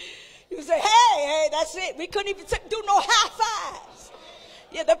 You say, hey, that's it. We couldn't even do no high fives.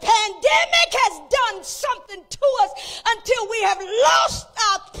 Yeah, the pandemic has done something to us until we have lost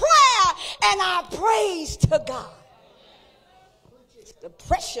our prayer and our praise to God. The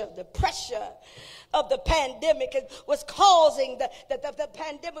pressure of the pandemic was causing the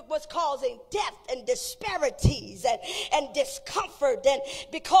pandemic was causing death and disparities and discomfort, and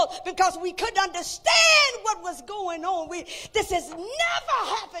because we couldn't understand what was going on. This has never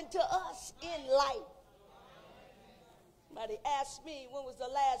happened to us in life. Somebody asked me, when was the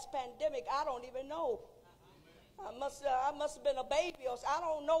last pandemic? I don't even know. I must have been a baby, or I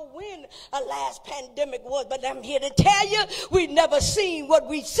don't know when a last pandemic was, but I'm here to tell you, we've never seen what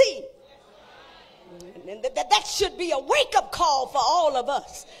we see. And that should be a wake-up call for all of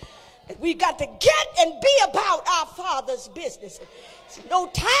us. We've got to get and be about our Father's business. It's no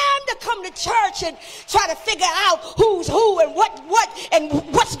time to come to church and try to figure out who's who and what and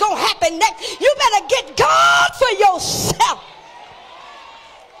what's going to happen next. You better get God for yourself.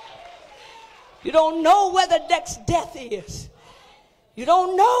 You don't know where the next death is. You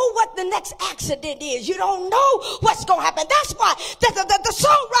don't know what the next accident is. You don't know what's going to happen. That's why the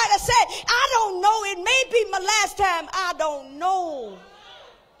songwriter said, I don't know. It may be my last time. I don't know.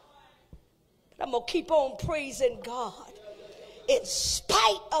 But I'm going to keep on praising God in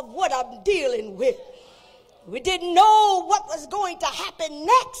spite of what I'm dealing with. We didn't know what was going to happen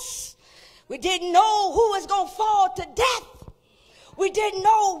next. We didn't know who was going to fall to death. We didn't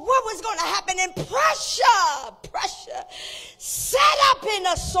know what was going to happen. And pressure sat up in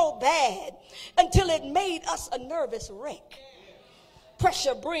us so bad until it made us a nervous wreck.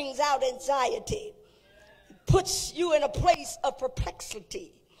 Pressure brings out anxiety, puts you in a place of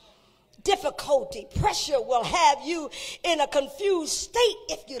perplexity, difficulty. Pressure will have you in a confused state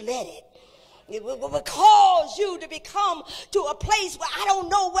if you let it. It will cause you to become to a place where I don't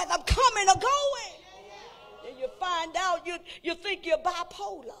know whether I'm coming or going. And you find out you think you're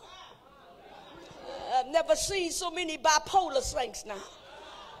bipolar. I've never seen so many bipolar saints now.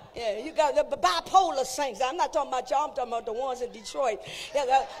 Yeah, you got the bipolar saints. I'm not talking about y'all, I'm talking about the ones in Detroit.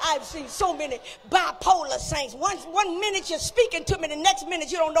 Yeah, I've seen so many bipolar saints. One minute you're speaking to me, the next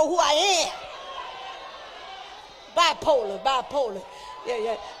minute you don't know who I am. Bipolar.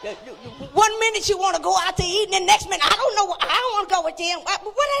 Yeah. One minute you want to go out to eat, and the next minute, I don't want to go with them. What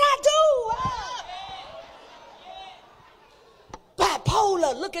did I do?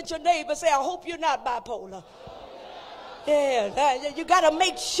 Bipolar. Look at your neighbor and say, I hope you're not bipolar. Yeah, you got to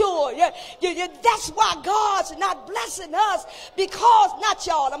make sure. That's why God's not blessing us, because, not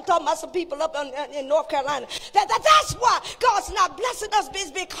y'all, I'm talking about some people up in North Carolina. That's why God's not blessing us, is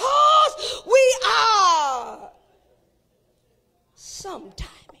because we are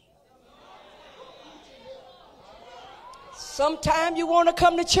Sometimes you want to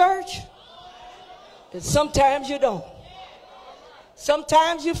come to church, and sometimes you don't.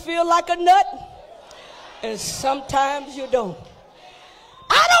 Sometimes you feel like a nut, and sometimes you don't.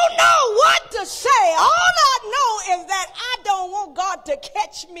 I don't know what to say. All I know is that I don't want God to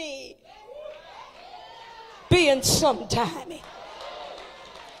catch me being sometime.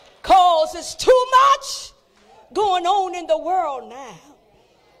 Because it's too much going on in the world now.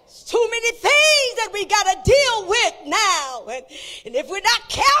 It's too many things that we got to deal with now. And if we're not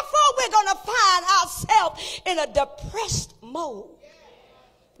careful, we're going to find ourselves in a depressed mode,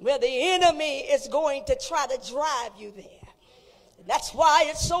 where the enemy is going to try to drive you there. And that's why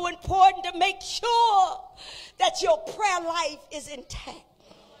it's so important to make sure that your prayer life is intact.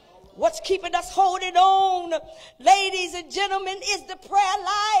 What's keeping us holding on, ladies and gentlemen, is the prayer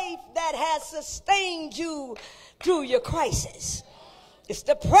life that has sustained you through your crisis. It's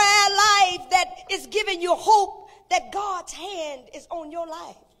the prayer life that is giving you hope that God's hand is on your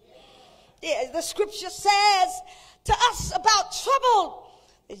life. Yeah, the scripture says to us about trouble,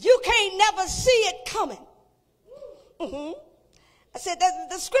 you can't never see it coming. I said that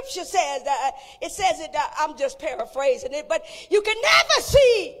the scripture says that I'm just paraphrasing it, but you can never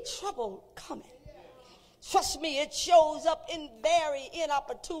see trouble coming. Trust me, it shows up in very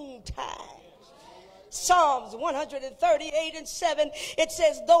inopportune times. Psalms 138:7, it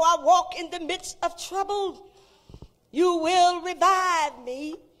says, though I walk in the midst of trouble, you will revive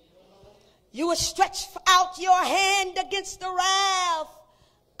me. You will stretch out your hand against the wrath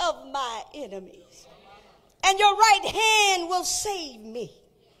of my enemies, and your right hand will save me.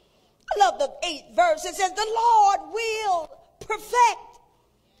 I love the 8th verse. It says, the Lord will perfect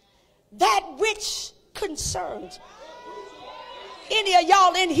that which concerns. Any of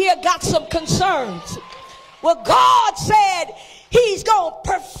y'all in here got some concerns? Well, God said he's going to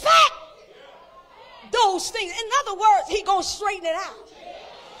perfect those things. In other words, he's going to straighten it out.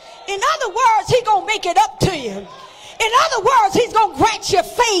 In other words, he's going to make it up to you. In other words, he's going to grant you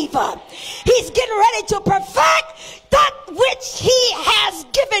favor. He's getting ready to perfect that which he has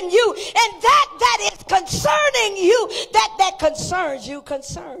given you. And that is concerning you, that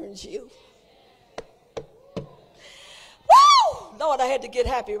concerns you. Woo! Lord, I had to get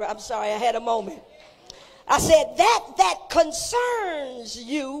happy. I'm sorry, I had a moment. I said that concerns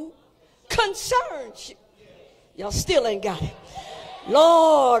you. Y'all still ain't got it.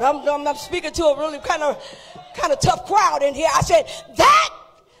 Lord, I'm speaking to a really kind of tough crowd in here. I said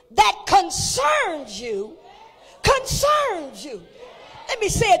that concerns you. Let me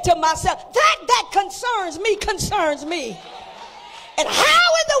say it to myself. That concerns me. And how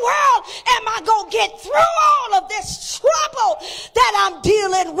in the world am I going to get through all of this trouble that I'm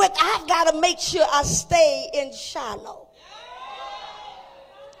dealing with? I've got to make sure I stay in Shiloh.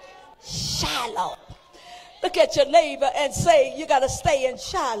 Look at your neighbor and say, you got to stay in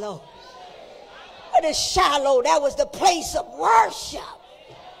Shiloh. What is Shiloh? That was the place of worship.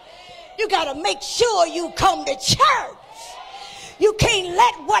 You got to make sure you come to church. You can't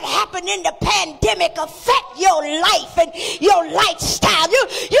let what happened in the pandemic affect your life and your lifestyle.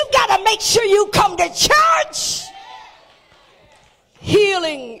 You've got to make sure you come to church.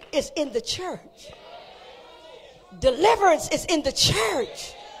 Healing is in the church. Deliverance is in the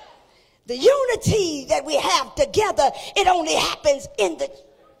church. The unity that we have together, it only happens in the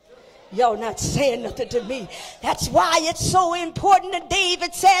Y'all not saying nothing to me. That's why it's so important that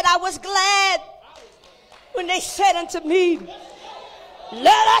David said, I was glad when they said unto me,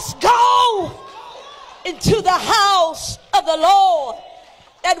 let us go into the house of the Lord.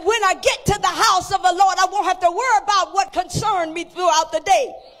 That when I get to the house of the Lord, I won't have to worry about what concerned me throughout the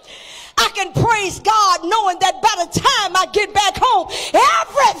day. I can praise God knowing that by the time I get back home,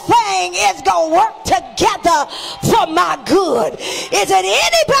 everything is going to work together for my good. Is it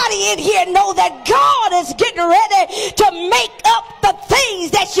anybody in here know that God is getting ready to make up the things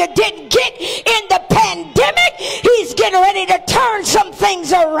that you didn't get in the pandemic? He's getting ready to turn some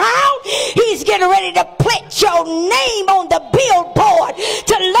things around. He's getting ready to put your name on the billboard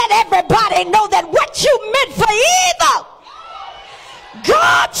to let everybody know that what you meant for evil,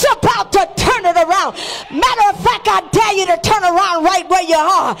 God's about to turn it around. Matter of fact, I dare you to turn around right where you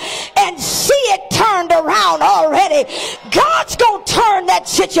are and see it turned around already. God's going to turn that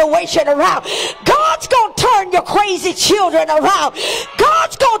situation around. God's going to turn your crazy children around.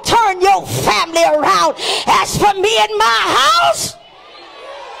 God's going to turn your family around. As for me and my house,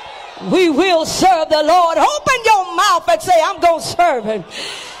 we will serve the Lord. Open your mouth and say, I'm going to serve him.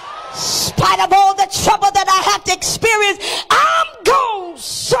 In spite of all the trouble that I have to experience, I'm going to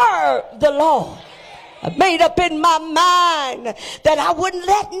serve the Lord. I made up in my mind that I wouldn't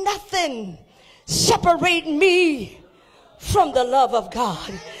let nothing separate me from the love of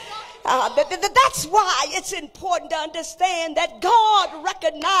God. That's why it's important to understand that God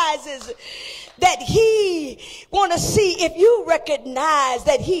recognizes that he want to see if you recognize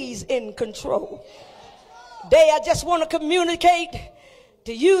that he's in control. Today I just want to communicate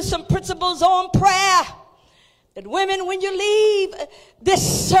to use some principles on prayer, that women, when you leave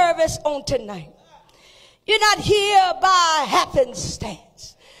this service on tonight, you're not here by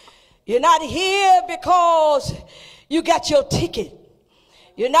happenstance. You're not here because you got your ticket.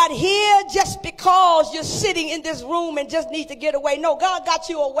 You're not here just because you're sitting in this room and just need to get away. No, God got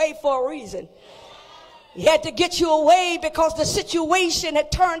you away for a reason. He had to get you away because the situation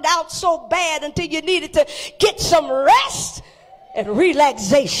had turned out so bad until you needed to get some rest and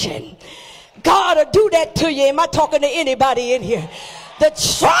relaxation. God will do that to you. Am I talking to anybody in here? The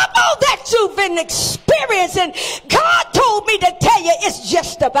trouble that you've been experiencing, God told me to tell you it's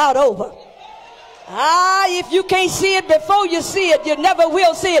just about over. If you can't see it before you see it, you never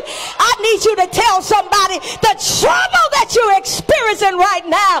will see it. I need you to tell somebody the trouble that you're experiencing right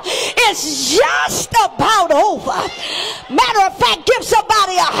now is just about over. Matter of fact, give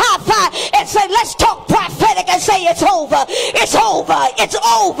somebody a high five and say, let's talk prophetic, and say it's over. It's over. It's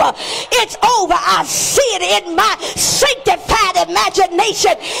over. It's over. I see it in my sanctified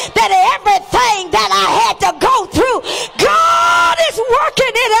imagination that everything that I had to go through, God is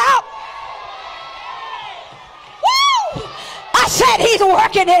working it out. I said he's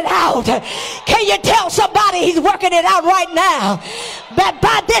working it out. Can you tell somebody he's working it out right now? That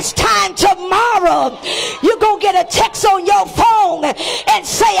by this time tomorrow, you're going to get a text on your phone and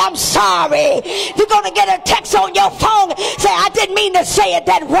say, I'm sorry. You're going to get a text on your phone, say, I didn't mean to say it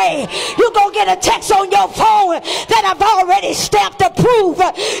that way. You're going to get a text on your phone that I've already stamped approve.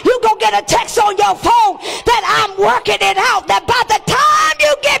 You're going to get a text on your phone that I'm working it out. That by the time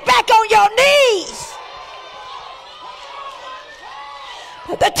you get back on your knees,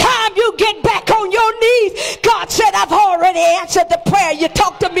 the time you get back on your knees, God said, I've already answered the prayer you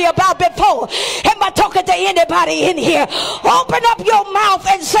talked to me about before. Am I talking to anybody in here? Open up your mouth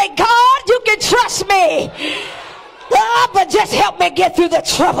and say, God, you can trust me. But just help me get through the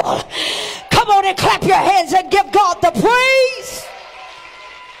trouble. Come on and clap your hands and give God the praise.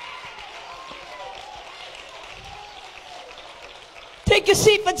 Take your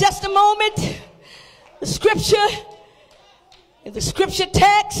seat for just a moment. The scripture, in the scripture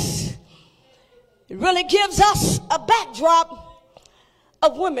text, it really gives us a backdrop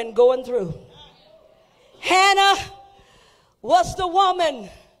of women going through. Hannah was the woman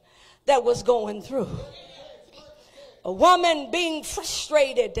that was going through. A woman being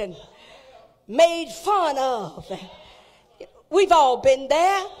frustrated and made fun of. We've all been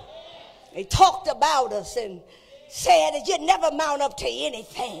there. They talked about us and said that you'd never mount up to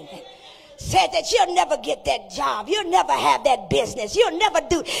anything. Said that you'll never get that job. You'll never have that business. You'll never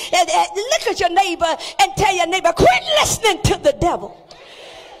do. Look at your neighbor and tell your neighbor, quit listening to the devil.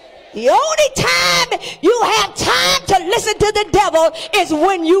 The only time you have time to listen to the devil is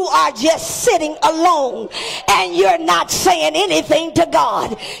when you are just sitting alone and you're not saying anything to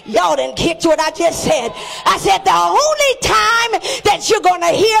God. Y'all didn't catch what I just said. I said the only time that you're going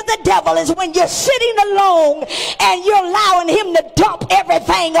to hear the devil is when you're sitting alone and you're allowing him to dump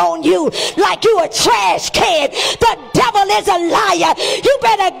everything on you like you a trash can. The devil is a liar. You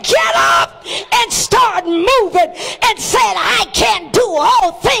better get up and start moving and say, I can do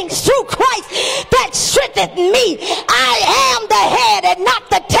all things through Christ that strengthened me. I am the head and not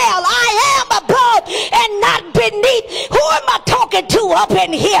the tail. I am above and not beneath. Who am I talking to up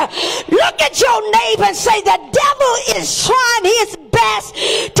in here? Look at your neighbor and say, the devil is trying his best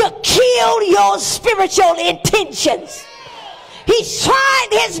to kill your spiritual intentions. He's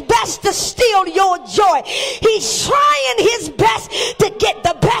trying his best to steal your joy. He's trying his best to get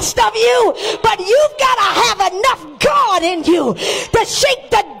the best of you. But you've got to have enough God in you to shake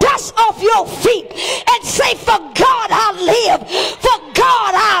the dust off your feet and say, for God I'll live, for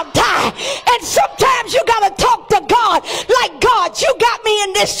God I'll die. And sometimes you got to talk to God like, God, you got me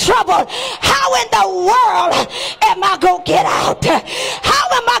in this trouble. How in the world am I going to get out? How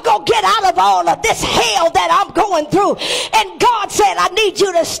am I going to get out of all of this hell that I'm going through? And God said, I need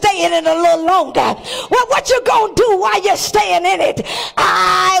you to stay in it a little longer. Well, what you going to do while you're staying in it?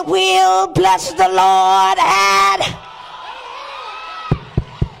 I will bless the Lord and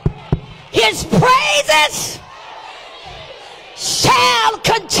his praises shall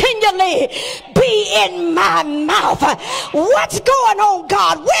continually be in my mouth. What's going on,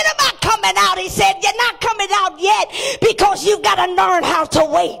 God? When am I coming out? He said, you're not coming out yet because you've got to learn how to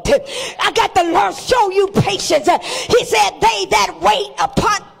wait. I got to learn, show you patience. He said, they that wait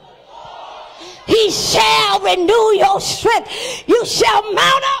upon, he shall renew your strength. You shall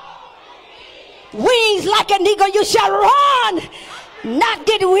mount up wings like an eagle. You shall run, not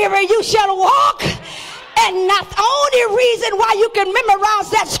get weary. You shall walk. And not the only reason why you can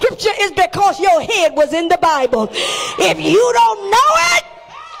memorize that scripture is because your head was in the Bible. If you don't know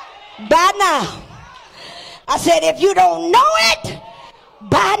it, by now. I said, if you don't know it,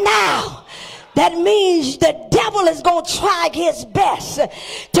 by now. That means the devil is going to try his best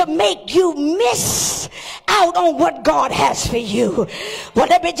to make you miss out on what God has for you. Well,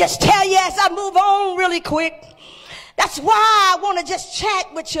 let me just tell you as I move on really quick. That's why I want to just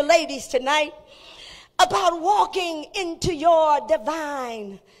chat with you ladies tonight about walking into your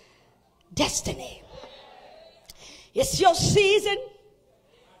divine destiny. It's your season.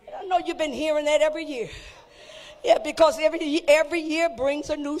 I know you've been hearing that every year. Yeah, because every year brings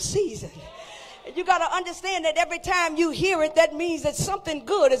a new season. And you got to understand that every time you hear it, that means that something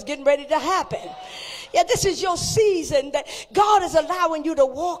good is getting ready to happen. Yeah, this is your season that God is allowing you to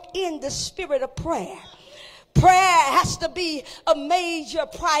walk in the spirit of prayer. Prayer has to be a major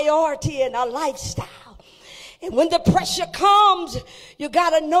priority in our lifestyle. And when the pressure comes, you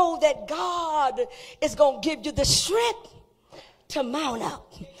got to know that God is going to give you the strength to mount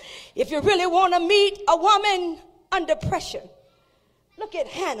up. If you really want to meet a woman under pressure, look at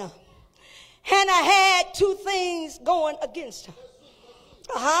Hannah. Hannah had two things going against her.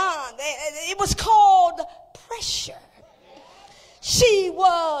 It was called pressure. She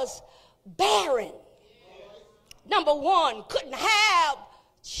was barren. Number one, couldn't have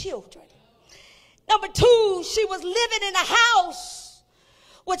children. Number two, she was living in a house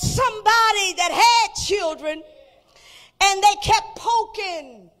with somebody that had children, and they kept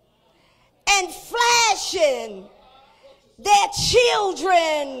poking and flashing their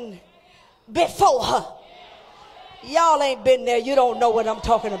children before her. Y'all ain't been there. You don't know what I'm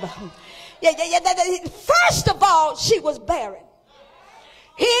talking about. Yeah. First of all, she was barren.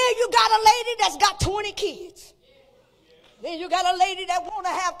 Here you got a lady that's got 20 kids. Then you got a lady that want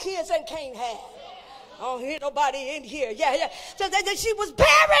to have kids and can't have. I don't hear nobody in here. Yeah. So she was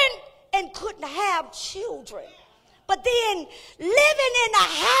barren and couldn't have children. But then living in a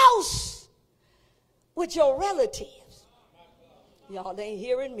house with your relatives. Y'all ain't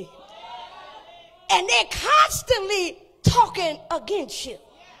hearing me. And they're constantly talking against you.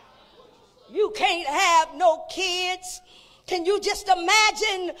 You can't have no kids. Can you just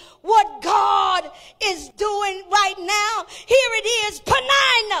imagine what God is doing right now? Here it is.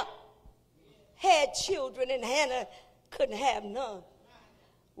 Peninnah had children and Hannah couldn't have none.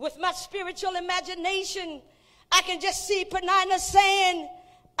 With my spiritual imagination, I can just see Peninnah saying,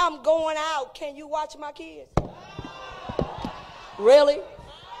 I'm going out. Can you watch my kids? Really?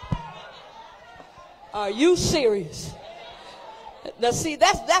 Are you serious? Now see,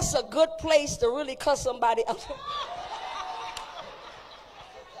 that's a good place to really cuss somebody out.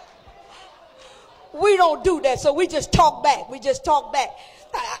 We don't do that, so we just talk back.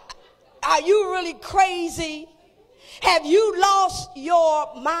 Are you really crazy? Have you lost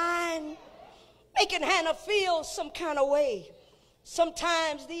your mind? Making Hannah feel some kind of way.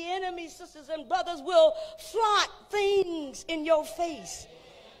 Sometimes the enemy, sisters and brothers, will flaunt things in your face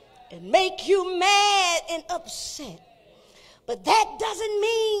and make you mad and upset. But that doesn't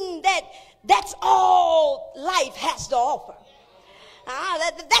mean that that's all life has to offer.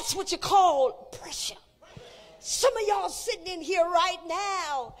 That's what you call pressure. Some of y'all sitting in here right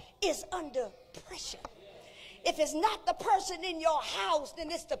now is under pressure. If it's not the person in your house, then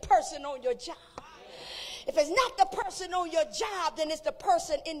it's the person on your job. If it's not the person on your job, then it's the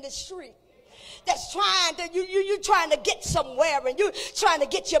person in the street that's trying to, you trying to get somewhere and you're trying to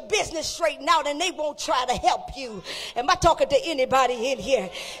get your business straightened out and they won't try to help you. Am I talking to anybody in here?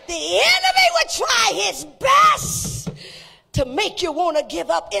 The enemy would try his best to make you want to give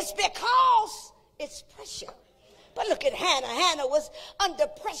up. It's because it's pressure. But look at Hannah. Hannah was under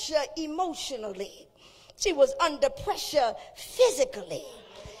pressure emotionally. She was under pressure physically.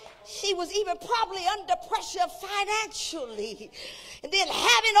 She was even probably under pressure financially. And then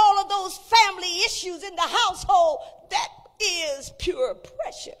having all of those family issues in the household, that is pure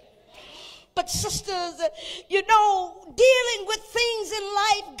pressure. But sisters, you know, dealing with things in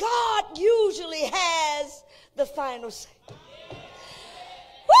life, God usually has the final say.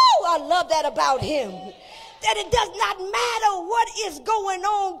 Woo! I love that about him. That it does not matter what is going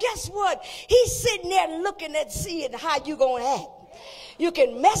on. Guess what? He's sitting there looking at seeing how you going to act. You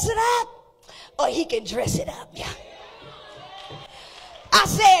can mess it up or he can dress it up. Yeah. I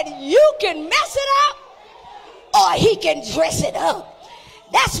said you can mess it up or he can dress it up.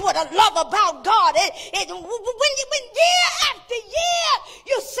 That's what I love about God. When year after year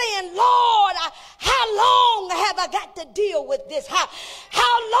you're saying, Lord, how long have I got to deal with this? How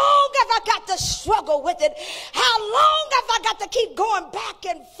long have I got to struggle with it? How long have I got to keep going back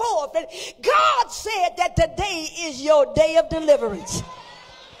and forth? And God said that today is your day of deliverance.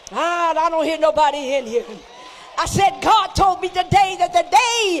 I don't hear nobody in here. I said, God told me today that the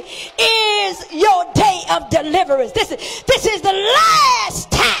day is your day of deliverance. This is the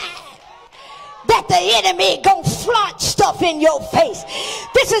last time that the enemy gonna flaunt stuff in your face.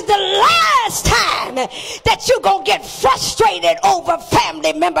 This is the last time that you gonna get frustrated over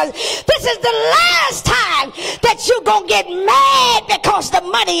family members. This is the last time that you gonna get mad because the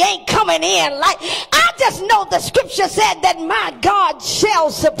money ain't coming in. Like, I just know the scripture said that my God shall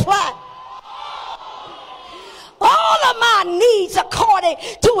supply all of my needs according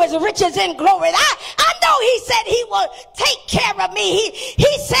to his riches and glory. I know he said he will take care of me.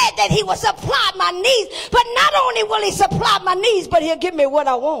 He said that he will supply my needs. But not only will he supply my needs, but he'll give me what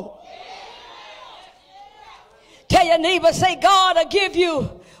I want. Tell your neighbor, say, God will give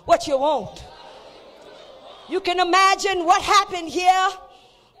you what you want. You can imagine what happened here.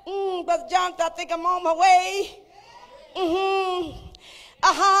 Brother Jonathan, I think I'm on my way.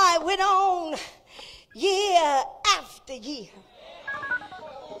 It went on. Year after year,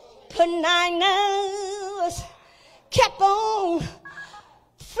 Peninnahs kept on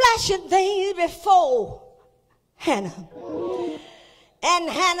flashing things before Hannah. And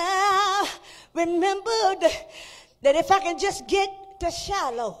Hannah remembered that if I can just get to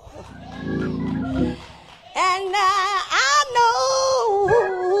Shiloh, and I know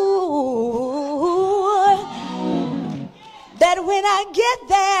that when I get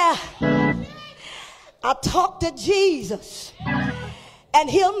there, I'll talk to Jesus and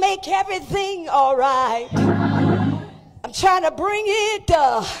he'll make everything all right. I'm trying to bring it.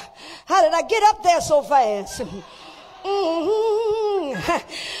 How did I get up there so fast?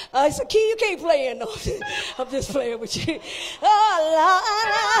 I said, Key, you can't play in those. I'm just playing with you. Oh,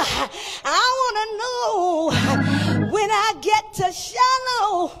 Lord, I want to know when I get to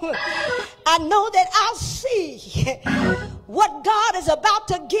Shiloh, I know that I'll see what God is about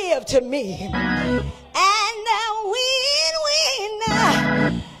to give to me. And when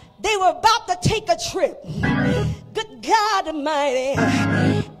they were about to take a trip, good God Almighty,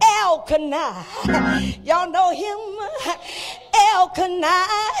 Elkanah, y'all know him? Elkanah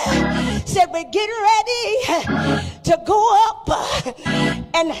said, we're getting ready to go up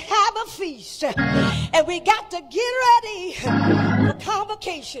and have a feast, and we got to get ready for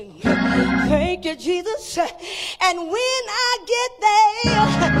convocation. Thank you, Jesus. And when I get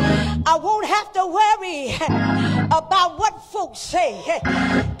there, I won't have to worry about what folks say,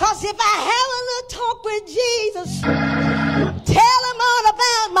 because if I have a little talk with Jesus, tell him all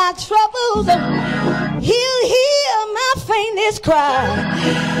about my troubles, he'll hear my faintest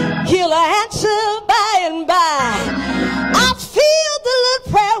cry. He'll answer by and by. I feel the little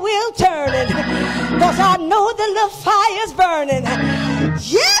prayer wheel turning, because I know the little fire's burning.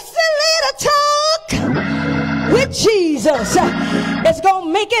 Just a little is going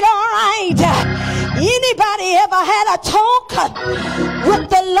to make it all right. Anybody ever had a talk with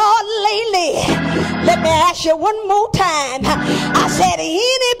the Lord lately? Let me ask you one more time. I said,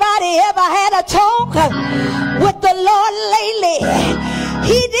 anybody ever had a talk with the Lord lately?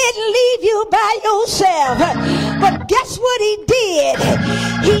 He didn't leave you by yourself, but guess what he did?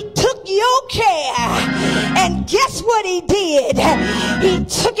 He took your care, and guess what he did? He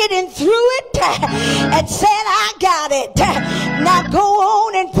took it and threw it and said, I got it. Now go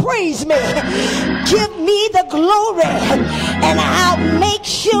on and praise me. Give me the glory, and I'll make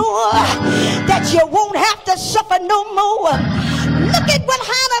sure that you won't have to suffer no more. Look at what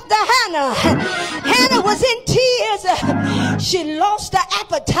happened to Hannah. Hannah was in tears. She lost her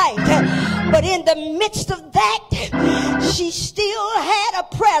appetite, but in the midst of that, she still had a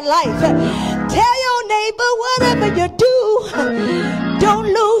prayer life. Tell your neighbor, whatever you do, don't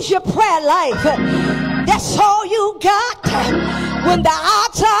lose your prayer life. That's all you got when the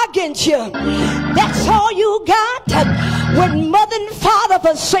odds are against you. That's all you got when mother and father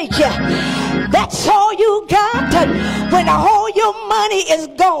forsake you. That's all you got when all your money is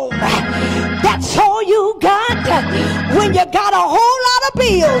gone. That's all you got when you got a whole lot of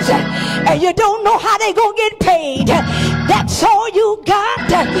bills and you don't know how they gonna get paid. That's all you got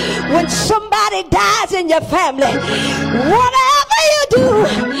when somebody dies in your family. Whatever you do,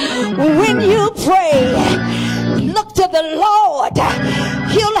 when you pray, look to the Lord.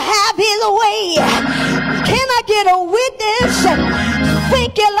 He'll have his way. Can I get a witness?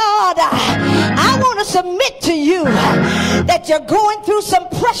 Thank you, Lord. I want to submit to you that you're going through some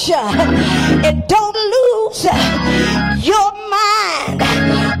pressure, and don't lose your mind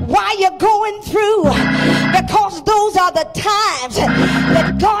while you're going through, because those are the times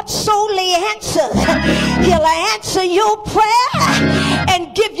that God solely answers. He'll answer your prayer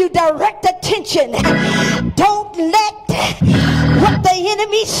and give you direct attention. Don't let what the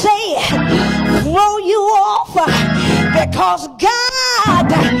enemy say throw you off, because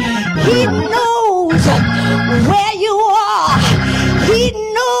God, he knows where you are. He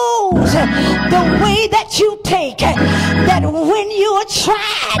knows the way that you take, that when you are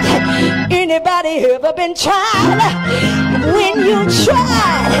tried. Anybody ever been tried? When you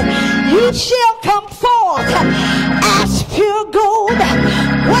tried, you shall come forth as pure gold.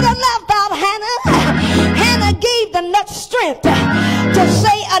 What I love about Hannah, Hannah gave the nut strength to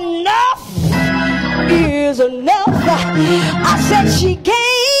say enough is enough. I said she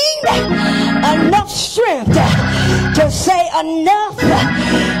gained enough strength to say enough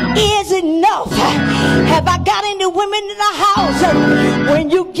is enough. Have I got any women in the house? When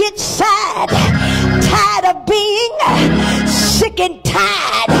you get sad, tired of being sick and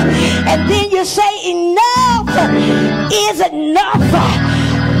tired, and then you say enough is enough.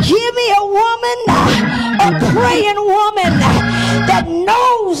 Give me a woman, a praying woman that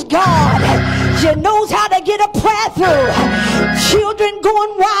knows God. She knows how to get a prayer through. Children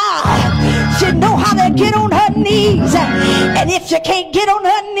going wild. She knows how to get on her knees. And if she can't get on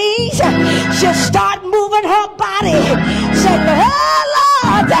her knees, she'll start moving her body. Say, oh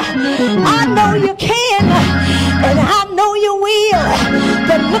Lord, I know you can, and I know you will.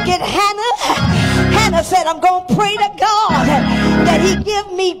 But look at Hannah. Hannah said, I'm going to pray to God that he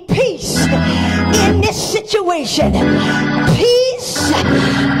give me peace in this situation. Peace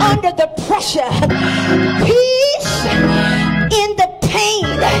under the pressure. Peace in the pain.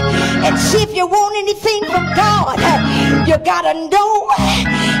 And see, if you want anything from God, you got to know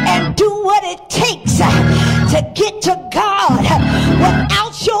and do what it takes to get to God.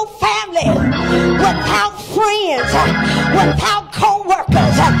 Without your family, without friends, without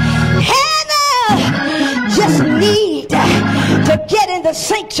co-workers, Hannah just need to get in the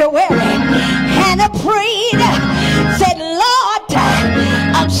sanctuary. Hannah prayed, said, Lord,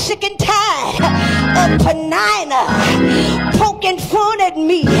 I'm sick and tired of Penina poking fun at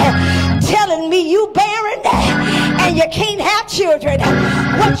me, telling me you barren and you can't have children.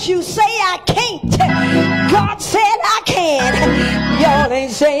 What you say I can't, God said I can. Y'all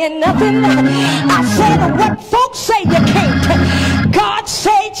ain't saying nothing. I said what folks say you can't, God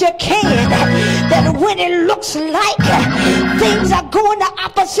said you can. That when it looks like things are going the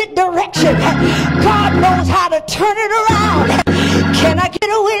opposite direction, God knows how to turn it around. Can I get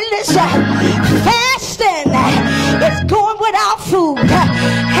a witness? Fasting is going without food.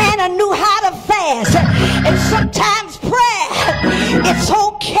 Hannah knew how to fast. And sometimes prayer, it's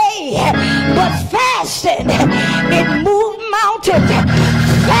okay, but fasting, it moves mountains.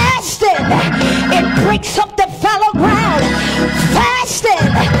 Fasting, it breaks up the fallow ground.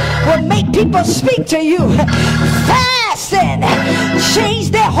 Fasting will make people speak to you. Fasting,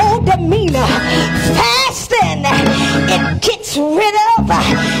 change their whole demeanor. Fasting fasting, it gets rid of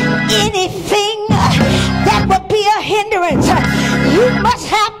anything that would be a hindrance. You must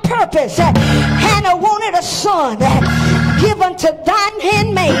have purpose. Hannah wanted a son. Give unto thine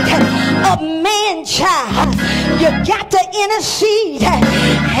handmaid a man child. You got to intercede.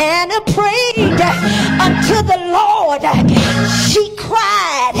 Hannah prayed unto the Lord. She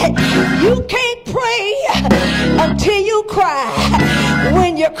cried. You can't pray until you cry.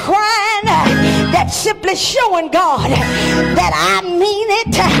 When you're crying, that's simply showing God that I mean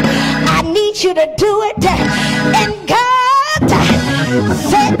it. I need you to do it. And God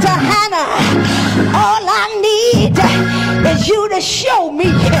said to Hannah, all I need is you to show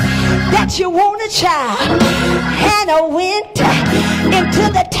me that you want a child. Hannah went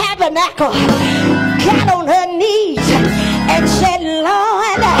into the tabernacle, got on her knees and said,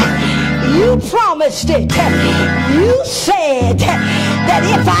 Lord, you promised it. You said that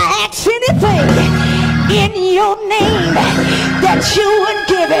if I ask anything in your name, that you would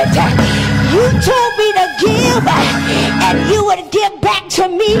give it. You told me to give and you would give back to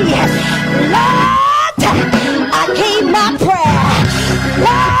me. Lord, I gave my prayer.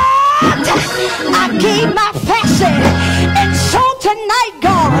 Lord, I gave my fasting. And so tonight,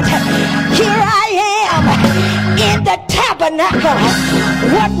 God, here I am in the tabernacle.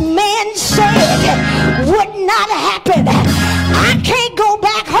 What man said would not happen. I can't go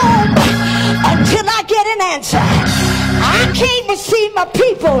back home until I get an answer. I can't receive my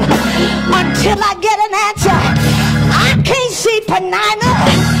people until I get an answer. I can't see Penina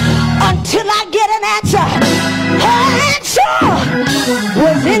until I get an answer. Her answer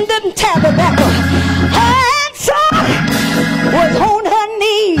was in the tabernacle. Her answer was on her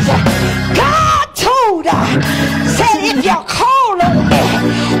knees. God told her, said, if you call on me,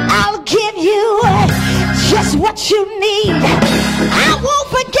 I'll give you just what you need. I won't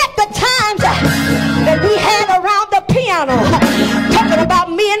forget the times that we had around the piano talking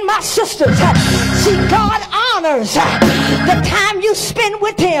about me and my sisters. See, God honors the time you spend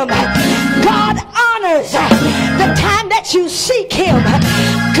with him. God honors the time that you seek him.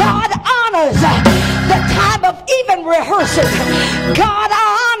 God honors the time of even rehearsing. God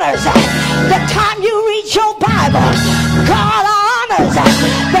honors the time you read your Bible. God honors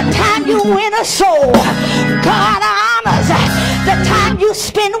the time you win a soul. God honors the time you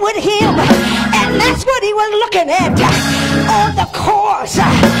spend with him. And that's what he was looking at on the course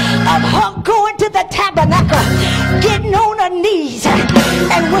of her going to the tabernacle, getting on her knees.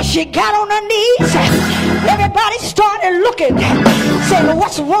 And when she got on her knees, everybody started looking, saying,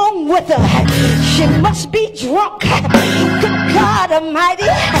 what's wrong with her? She must be drunk. Good God Almighty.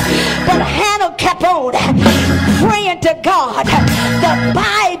 But Hannah kept on praying to God. The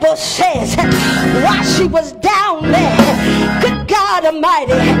Bible says while she was down there, good God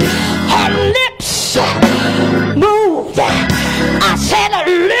Almighty, her lips moved. I said her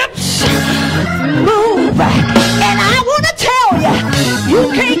lips moved. And I want to tell you, you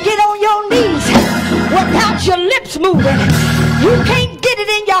can't get on your knees without your lips moving. You can't get it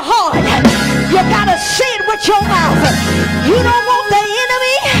in your heart. You gotta say it with your mouth. You don't want the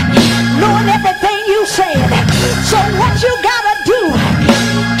enemy knowing everything you saying. So what you gotta do,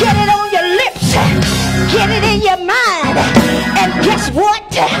 get it on your lips, get it in your mind, and guess what?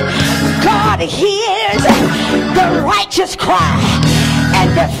 God hears the righteous cry. And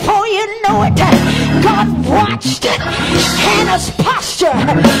before you know it, God watched Hannah's posture.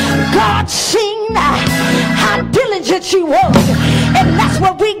 God seen how diligent she was. And that's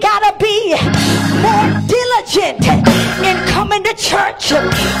what we gotta be. More diligent in coming to church.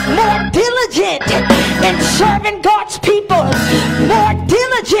 More diligent in serving God's people. More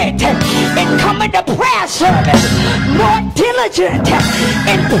diligent in coming to prayer service. More diligent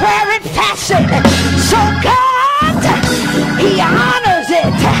in prayer and fasting. So God, he honors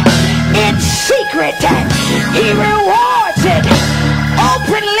it in secret. He rewards it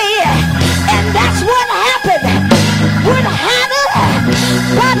openly. And that's what happened with Hannah.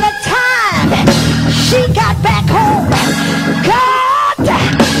 By the time she got back home, God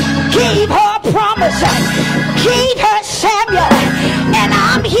gave her a promise, gave her Samuel. And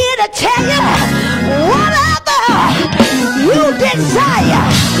I'm here to tell you, whatever you desire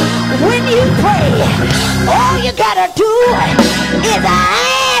when you pray, all you gotta do is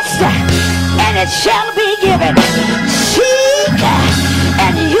ask, and it shall be given. Seek,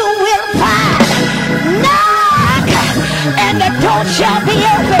 and you will find. Knock, and the door shall be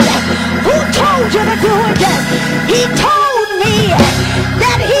open. Who told you to do it? He told me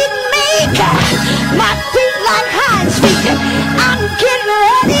that he'd make my feet like hinds feet. I'm getting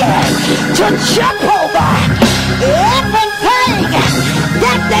ready to jump over everything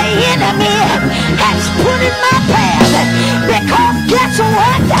that the enemy has put in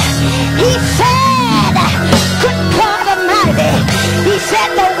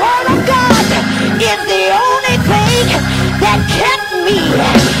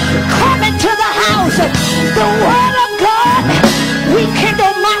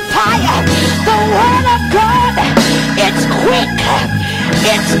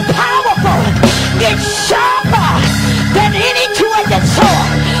It's powerful. It's sharper than any two-edged sword.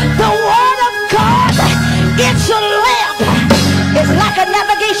 The word of God, it's a lamp. It's like a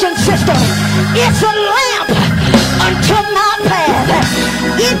navigation system. It's a lamp unto my path.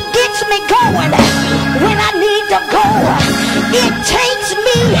 It gets me going when I need to go. It takes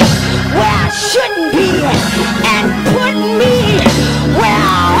me where I shouldn't be and put me where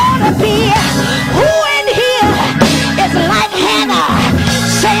I ought to be. Who in here is like Hannah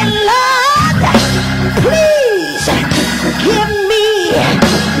saying, Lord, please give me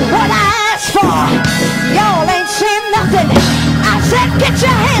what I asked for? Y'all ain't saying nothing. I said, get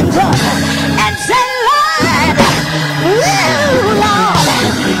your hands up and say, Lord, Lord,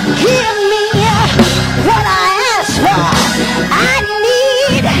 give me what I asked for. I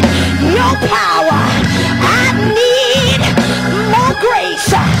need your power. I need more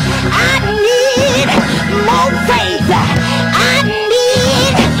grace. I need more faith. I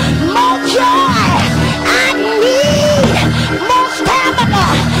need more joy. I need more stamina.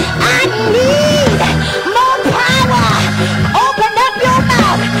 I need more power. Open up your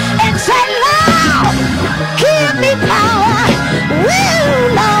mouth and say, Lord, give me power. Woo,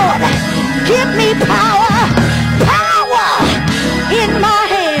 Lord, give me power. Power in my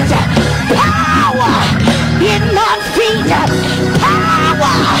hands. Power in my feet.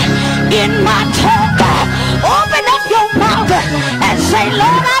 Power in my tongue. Open up your mouth and say,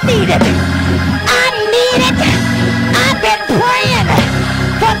 Lord, I need it. I need it. I've been praying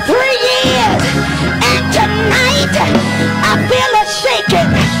for 3 years, and tonight I feel a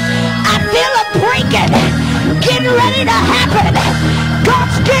shaking. I feel a breaking. Getting ready to happen.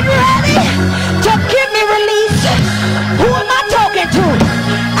 God's getting ready to give me release. Who am I talking to?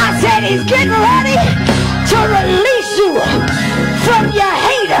 I said he's getting ready to release you from your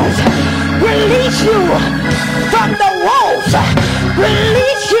haters. Release you from the wolves.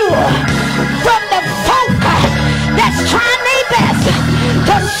 Release you from the folk that's trying their best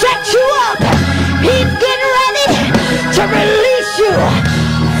to set you up. He's getting ready to release you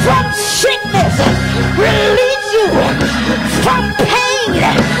from sickness. Release you from pain.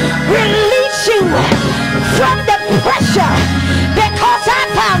 Release you from the pressure. Because I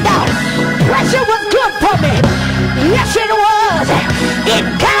found out pressure was good for me. Yes, it was. It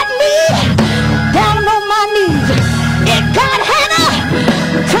got me down on my knees. It got Hannah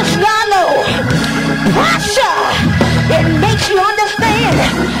to swallow. Pressure, it makes you understand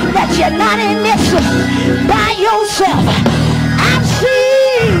that you're not in this by yourself. I've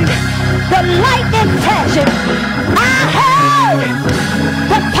seen the lightning flashing. I heard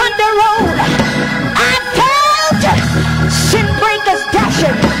the thunder roll. I felt sin breakers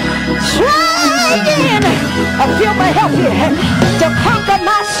dashing. Trying, I feel my help here to conquer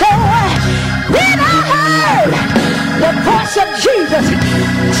my soul. Then I heard the voice of Jesus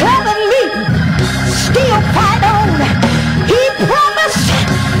telling me, still fight on. He promised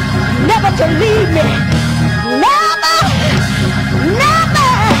never to leave me. Never,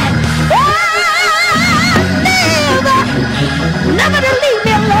 never, never to leave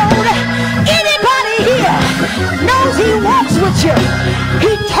me alone. Anybody here knows he walks with you.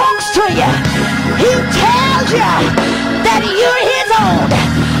 He talks to you. He tells you that you're his own.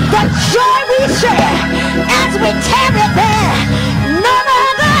 The joy we share as we tarry there, none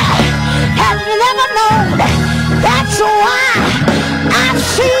other has never known. That's why I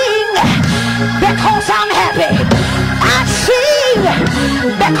sing, because I'm happy. I sing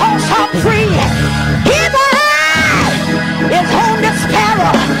because I'm free. His eye is on the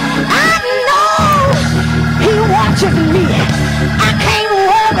sparrow. I know he watches me. I can't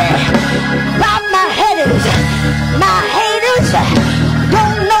worry about my haters. My haters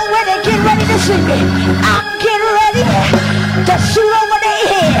don't know where they get ready to see me. I'm getting ready to shoot over their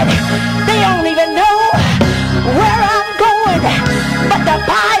head. They don't even know where I'm going. But the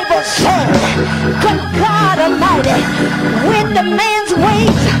Bible says, good God Almighty, when the man's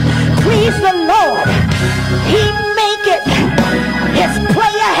ways please the Lord, he make it. His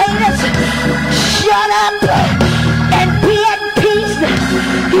player haters shut up and be at peace.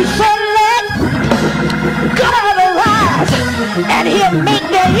 He said, let God arise, and he'll make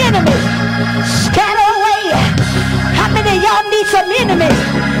their enemies scatter away. How many of y'all need some enemies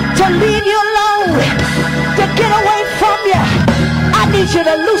to leave you alone, to get away from you? I need you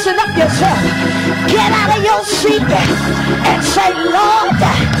to loosen up yourself. Get out of your seat and say, Lord,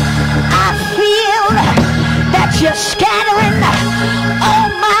 I feel that you're scattering all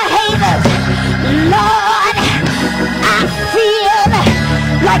my haters. Lord, I feel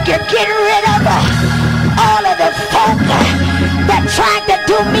like you're getting rid of all of the folk that tried to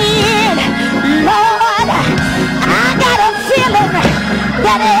do me in. Lord, I got a feeling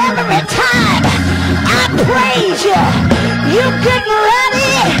that every time I praise you, you're getting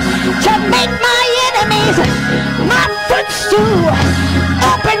ready to make my enemies my footstool.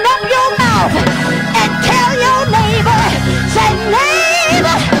 Open up your mouth and tell your neighbor, say,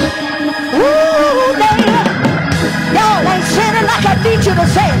 neighbor, ooh, neighbor. Y'all ain't saying it like I need you to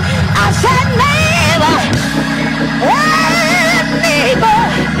say it. I said, neighbor, hey, neighbor,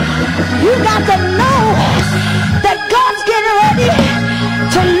 you got to know that God's getting ready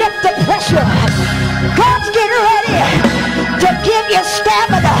to lift the pressure. God's getting ready to give you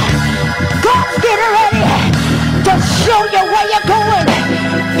stamina. God's getting ready to show you where you're going.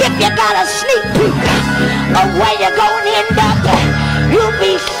 If you got a sneak peek of where you're going to end up, you'll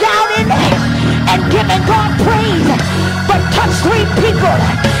be shouting and giving God praise. But touch 3 people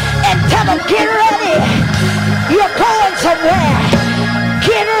and tell them, get ready. You're going somewhere.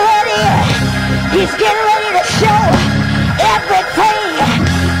 Get ready. He's getting ready to show everything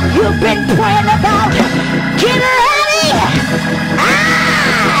you've been praying about. Get ready.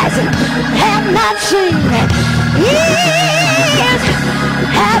 Eyes have not seen, ears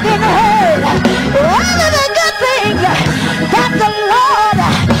haven't heard all of the good things that the Lord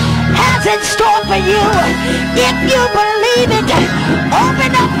has in store for you. If you believe it,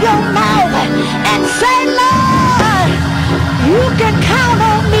 open up your mouth and say, Lord, you can count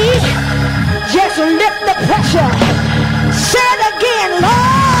on me. Just lift the pressure. Say it again,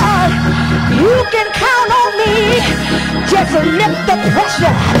 Lord, you can count on me. Just lift the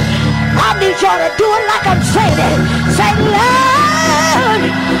pressure. I need y'all to do it like I'm saying it. Say, Lord,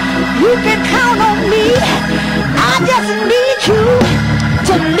 you can count on me. I just need you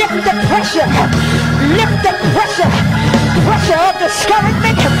to lift the pressure. Lift the pressure. Pressure of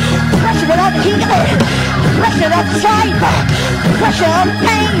discouragement. Pressure of healing. Pressure of sight. Pressure of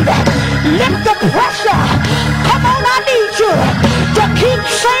pain. Lift the pressure. Come on, I need you to keep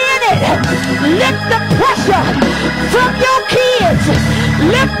saying it. Lift the pressure from your kids.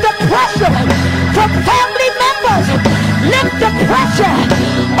 Lift the pressure from family members. Lift the pressure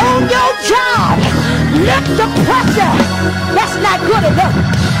on your job. Lift the pressure. That's not good enough.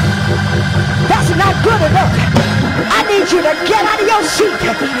 That's not good enough. I need you to get out of your seat.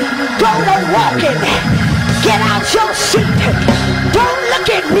 Go to walking. Get out your seat. Don't look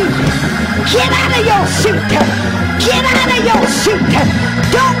at me. Get out of your seat. Get out of your seat.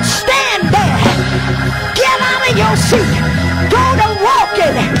 Don't stand there. Get out of your seat. Go to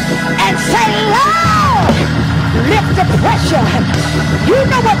walking and say, Lord, lift the pressure. You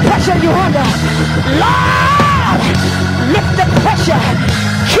know what pressure you're under. Lord, lift the pressure.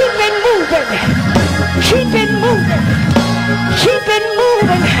 Keep it moving. Keep it moving. Keep it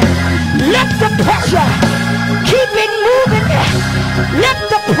moving. Lift the pressure. Keep it moving. Lift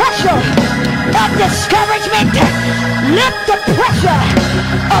the pressure of discouragement. Lift the pressure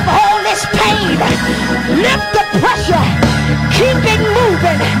of all this pain. Lift the pressure. Keep it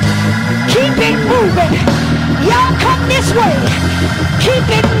moving. Keep it moving. Y'all come this way. Keep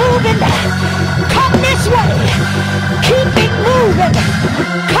it moving. Come this way. Keep it moving.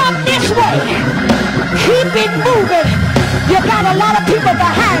 Come this way. Keep it moving. You got a lot of people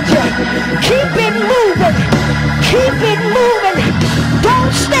behind you. Keep it moving. Keep it moving.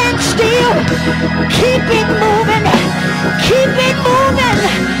 Don't stand still. Keep it moving. Keep it moving.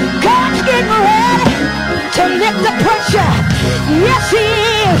 God's getting ready to lift the pressure. Yes, He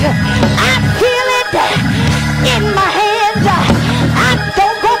is. I feel it in my hands.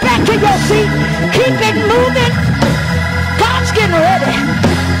 Don't go back to your seat. Keep it moving. God's getting ready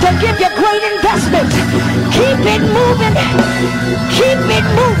to give you great investments. Keep it moving. Keep it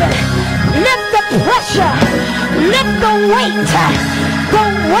moving. Lift the pressure. Lift the weight. The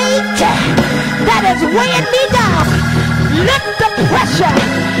weight that is weighing me down. Lift the pressure.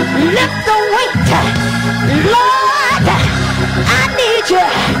 Lift the weight. Lord, I need you.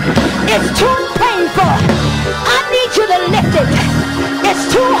 It's too painful. I need you to lift it. It's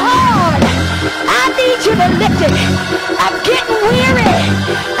too hard. I need you to lift it. I'm getting weary.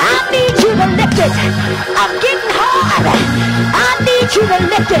 I need you to lift it. I'm getting hard. I need you to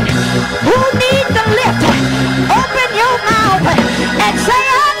lift it. Who needs the lift? Open your mouth and say,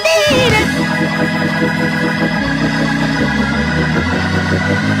 I need it.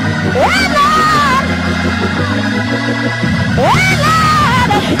 Oh Lord. Oh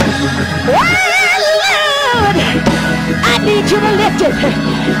Lord. Oh Lord. I need you to lift it.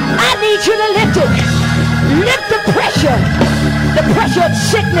 I need you to lift it. Lift the pressure. The pressure of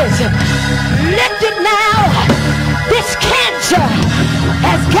sickness. Lift it now. This cancer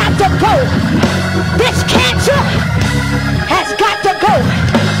has got to go. This cancer has got to go.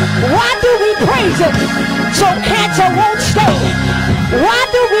 Why do we praise Him? So cancer won't stay. Why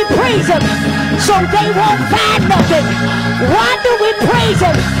so they won't find nothing. Why do we praise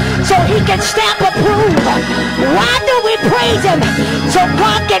him? So he can stamp approve. Why do we praise him? So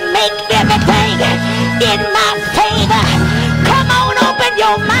God can make everything in my favor. Come on, open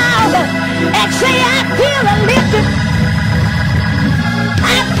your mouth and say, I feel a lifting.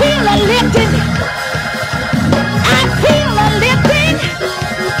 I feel a lifting. I feel a lifting.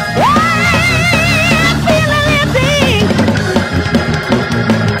 I feel a lifting.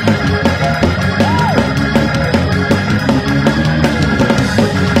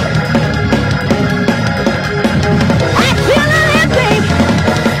 I feel a lifting.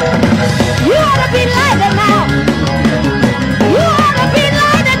 You ought to be lighter now. You ought to be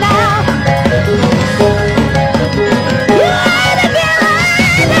lighter now. You ought to be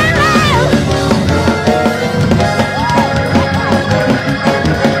lighter now.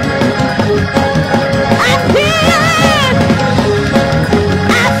 I feel it.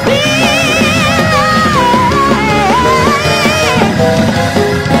 I feel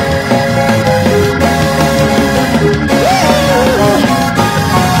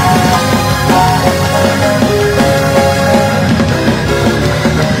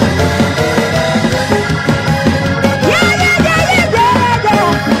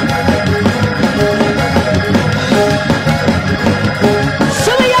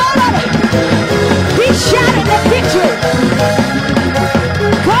So we all ought to be shouting the victory.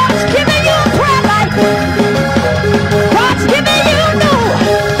 God's giving you a prayer life. God's giving you new.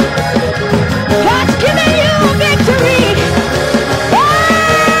 God's giving you a victory.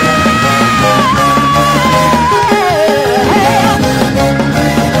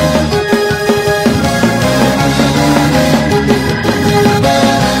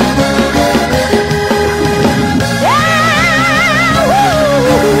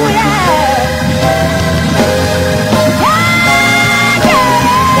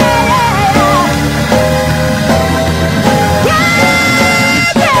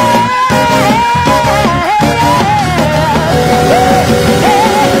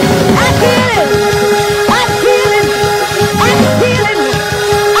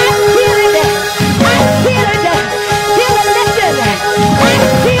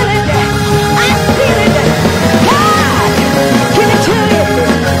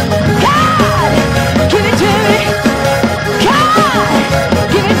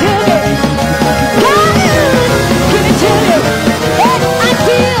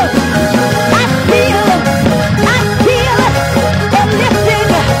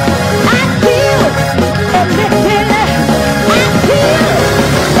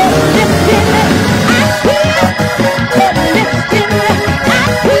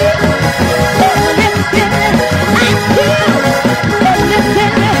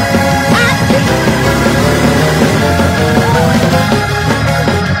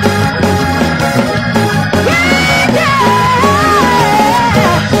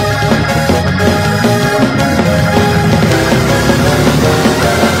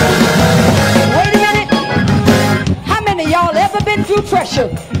 Wait a minute. How many of y'all ever been through pressure?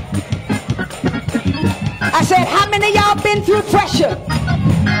 I said, how many of y'all been through pressure?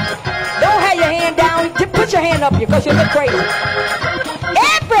 Don't have your hand down. Just put your hand up here because you look crazy.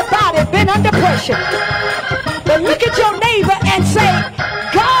 Everybody been under pressure. But look at your neighbor and say,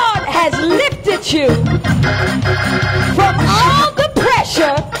 God has lifted you from all the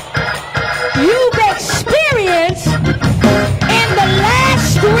pressure you've experienced in the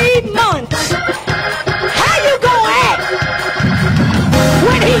last 3 months. How you gonna act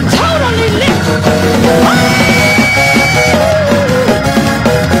when he totally lifts?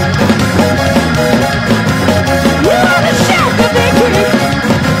 You ought to shout the victory.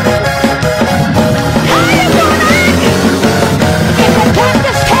 How you gonna act if the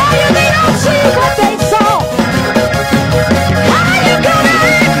doctors tell you they don't see what they saw? How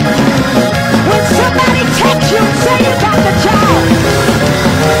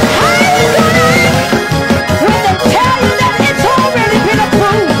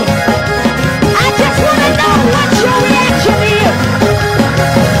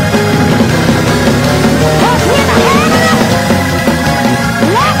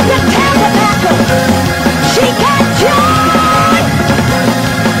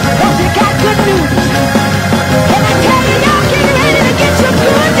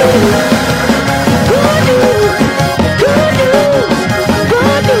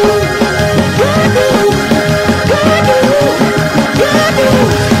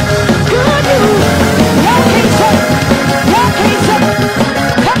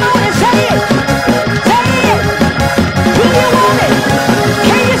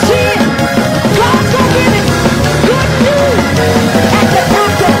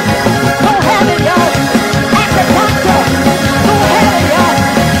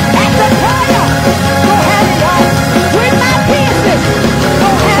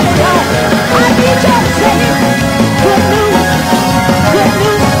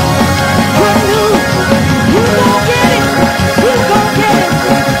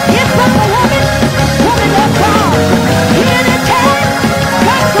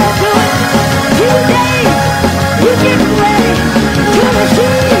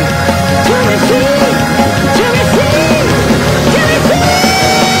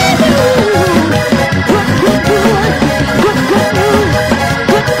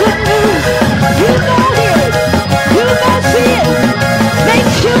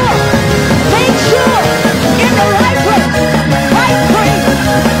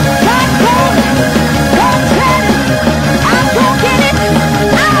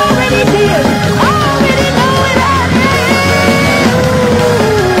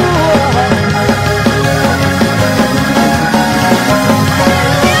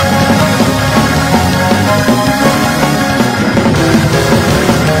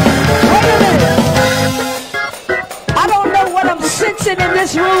in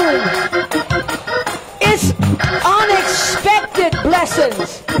this room. It's unexpected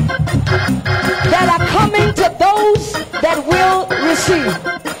blessings that are coming to those that will receive.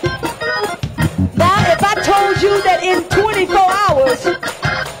 Now, if I told you that in 24 hours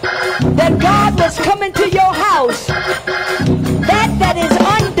that God was coming to your house, that is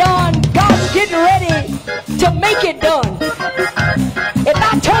undone, God's getting ready to make it done. If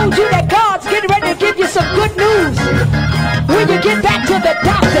I told you that God's getting ready to give you some good news when you get back to the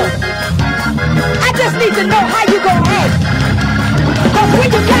doctor, I just need to know how you gonna act. Because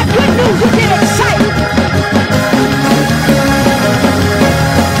when you got good news, you get excited.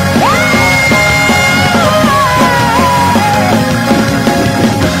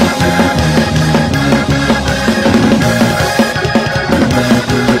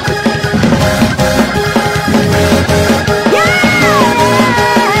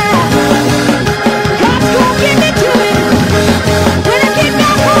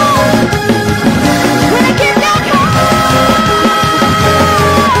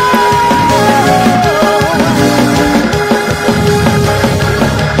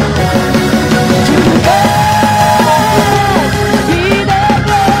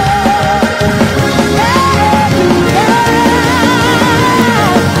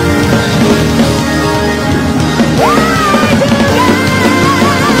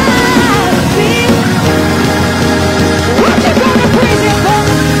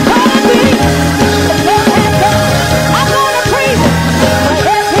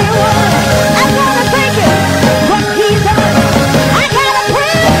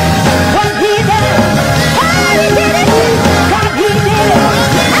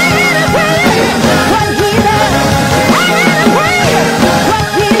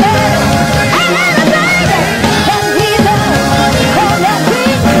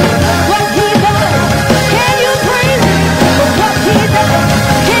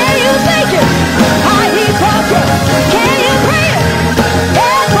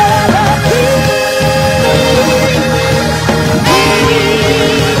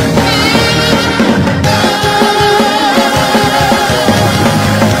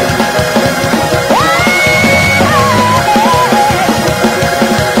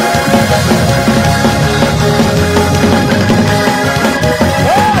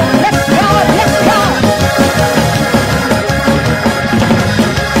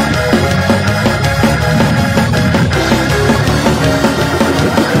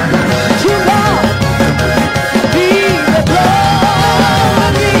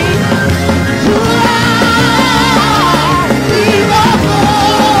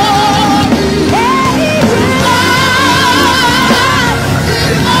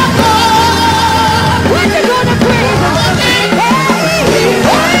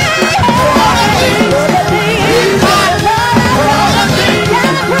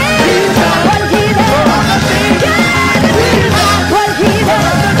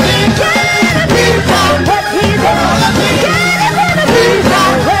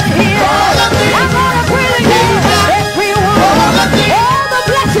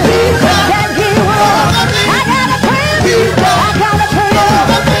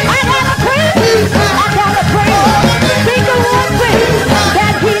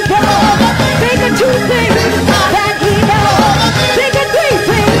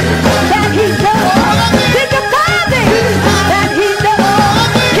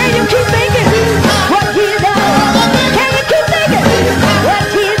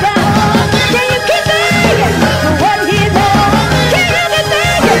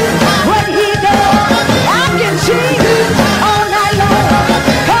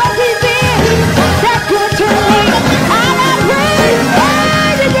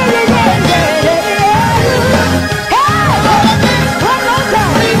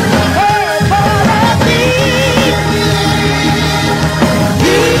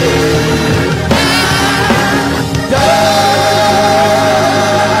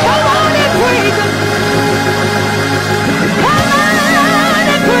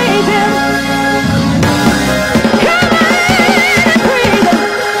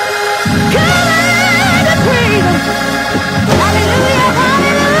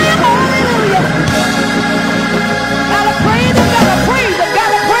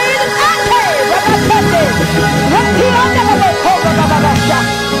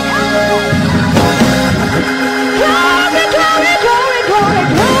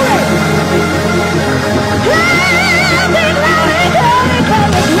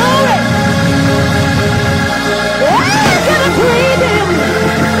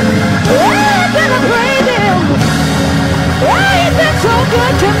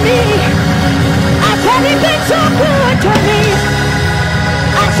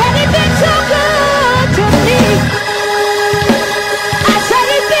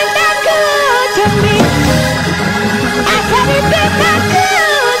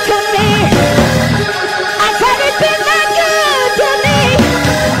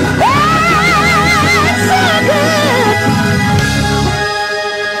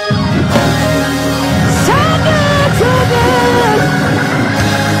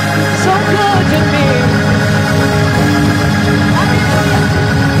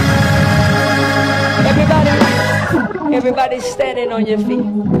 Everybody standing on your feet.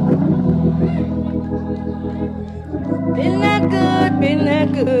 Been that good, been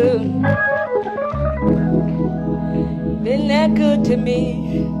that good. Been that good to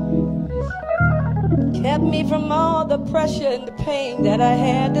me. Kept me from all the pressure and the pain that I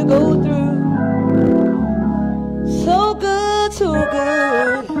had to go through. So good, so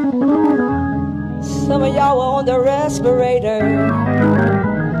good. Some of y'all were on the respirator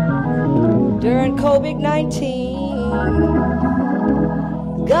during COVID-19.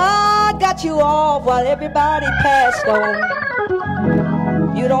 God got you off while everybody passed on.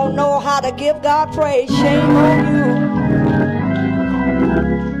 You don't know how to give God praise, shame on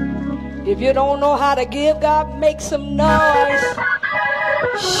you. If you don't know how to give God, make some noise,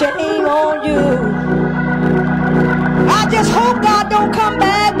 shame on you. I just hope God don't come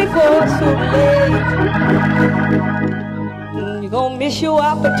back before it's too late. You're gonna miss your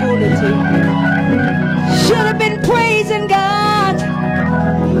opportunity. Should have been praising God,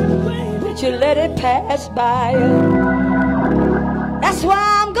 but you let it pass by. That's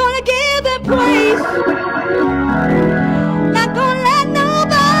why I'm gonna give Him praise. Not gonna let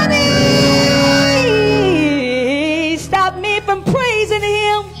nobody stop me from praising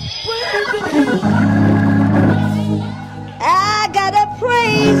Him. I gotta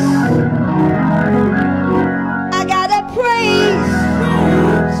praise. I gotta praise.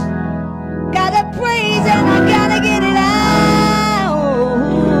 Gotta praise and I gotta get it out.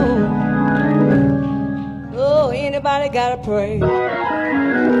 Oh, anybody gotta praise?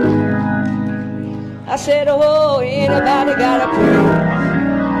 I said, oh, anybody gotta praise?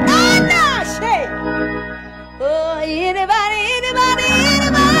 Oh, no, say. Oh, anybody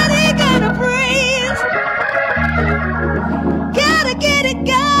gotta praise? Gotta get it,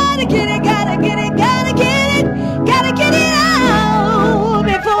 gotta get it, gotta get it, gotta get it, gotta get it out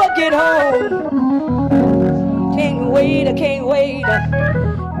before I get home. Can't wait, I can't wait.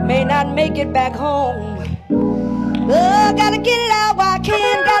 May not make it back home. Oh, gotta get it out while I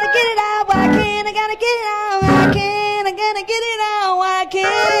can, gotta get it out while I can, I gotta get it out while I can, I gotta get it out while I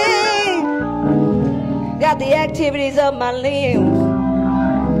can. Got the activities of my limbs,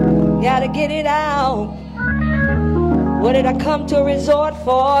 gotta get it out. What did I come to a resort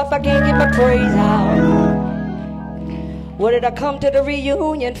for if I can't get my praise out? What did I come to the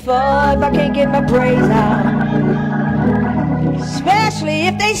reunion for if I can't get my praise out? Especially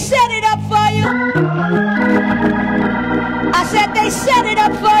if they set it up for you. I said they set it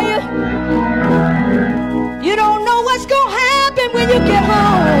up for you. You don't know what's gonna happen when you get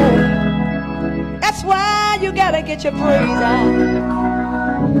home. That's why you gotta get your praise out.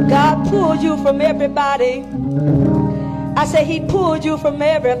 God pulled you from everybody. I say He pulled you from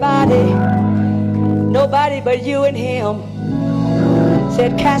everybody. Nobody but you and Him.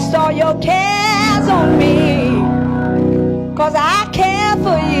 Said cast all your cares on me, 'cause I care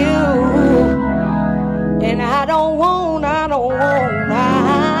for you. And I don't want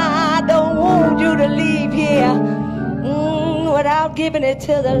you to leave here without giving it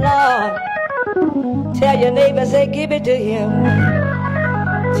to the Lord. Tell your neighbor, say give it to Him.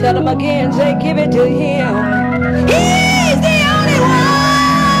 Tell them again, say give it to Him. He's the only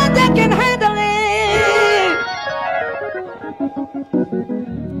one that can handle it.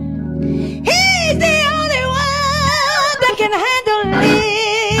 He's the only one that can handle it.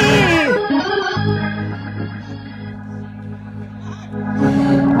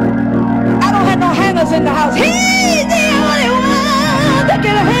 I don't have no handlers in the house. He's the only one that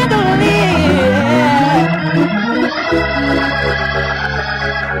can handle it.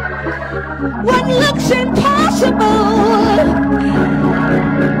 What looks impossible,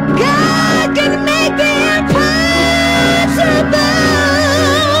 God can make the impossible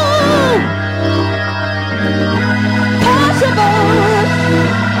possible.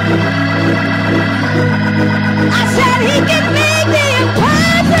 I said He can make the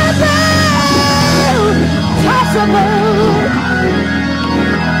impossible possible.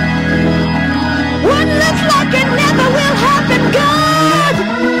 What looks like it never will happen, God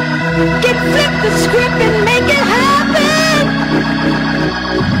can flip the script and make it happen.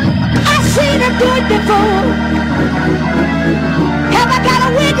 I've seen Him do it before. Have I got a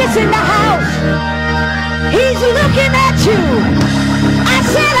witness in the house? He's looking at you. I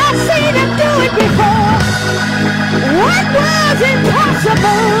said I've seen Him do it before. What was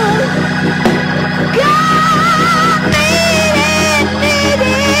impossible, God made it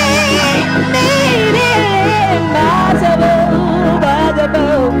impossible.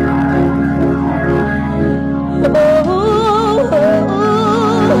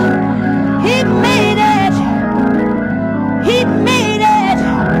 He made it. He made it.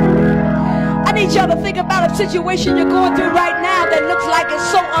 I need need y'all to think about a situation you're going through right now that looks like it's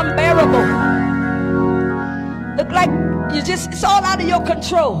so unbearable. Look like it's all out of your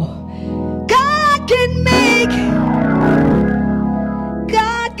control. God can make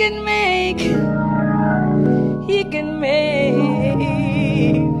He can make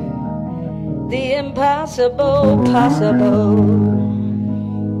the impossible possible.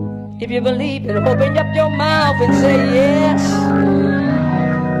 If you believe it, open up your mouth and say yes.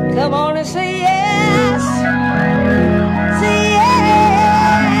 Come on and say yes. Say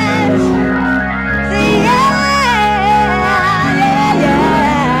yes. Say yes.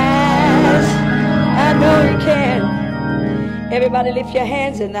 I know you can. Everybody lift your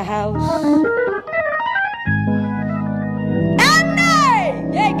hands in the house.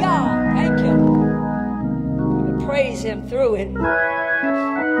 Yeah, God, thank you. Praise Him through it,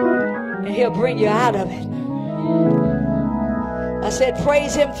 and He'll bring you out of it. I said,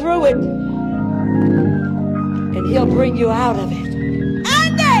 praise Him through it, and He'll bring you out of it.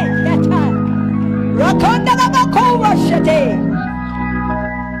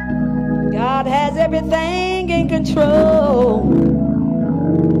 God has everything in control.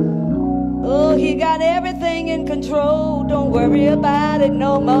 Oh, He got everything in control. Don't worry about it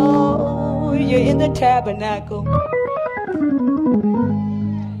no more. You're in the tabernacle.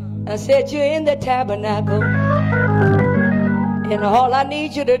 I said you're in the tabernacle. And all I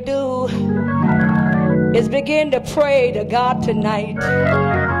need you to do is begin to pray to God tonight.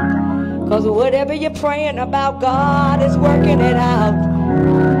 Because whatever you're praying about, God is working it out.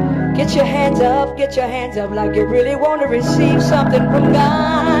 Get your hands up like you really want to receive something from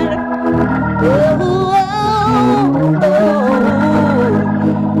God. Oh, oh, oh.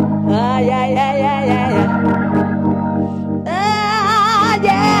 Ah, yeah, yeah, yeah, yeah, yeah. Ah,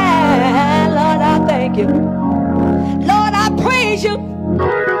 yeah. Lord, I thank you. Lord, I praise you.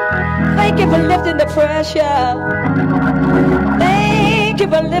 Thank you for lifting the pressure. Thank you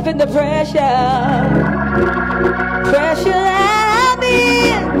for lifting the pressure. Pressure that I'm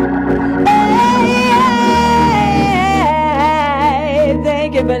in.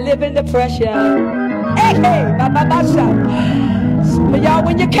 Thank you for living the pressure. Hey, hey, but y'all,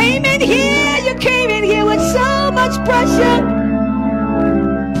 when you came in here with so much pressure,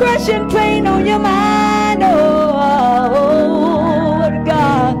 pressure and pain on your mind. Oh, but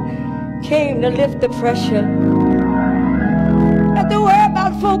God came to lift the pressure. Don't have to worry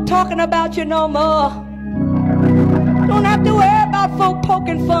about folk talking about you no more. Don't have to worry about folk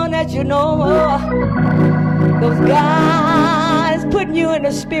poking fun at you no more. Because God is putting you in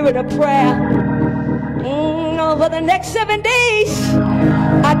the spirit of prayer. Over the next 7 days,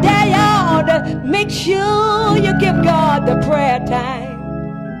 I dare y'all to make sure you give God the prayer time.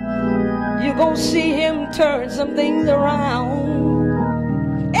 You're going to see Him turn some things around.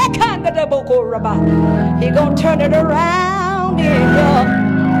 He's going to turn it around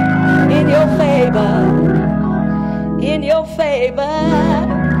in your favor. In your favor.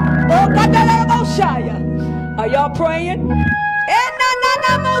 Oh, God, are y'all praying?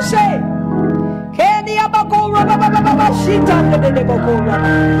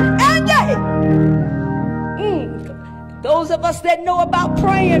 Those of us that know about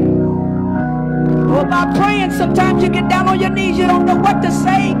praying, sometimes you get down on your knees, you don't know what to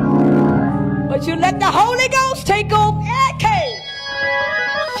say, but you let the Holy Ghost take over.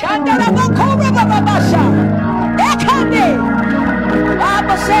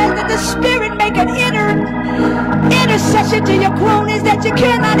 Bible says that the Spirit make an intercession to your groanings that you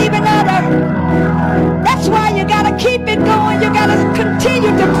cannot even utter. That's why you gotta keep it going. You gotta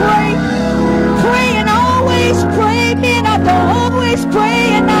continue to pray. Pray and always pray. Men ought to always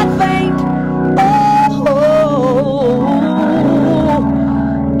pray and not faint.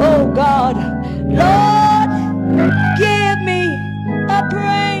 Oh God, Lord, give me a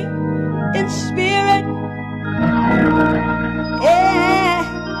praying in spirit. Yeah.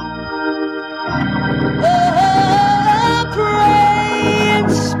 Oh, pray in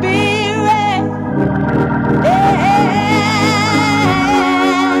spirit. Yeah.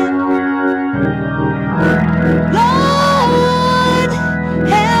 Lord,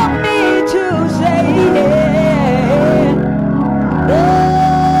 help me to say yeah.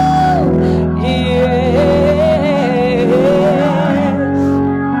 Oh, yes.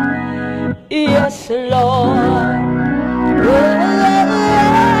 Yes, Lord.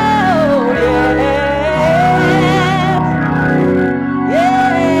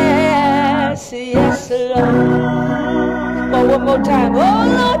 One more time. Oh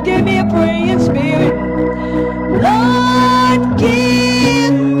Lord, give me a praying spirit. Lord,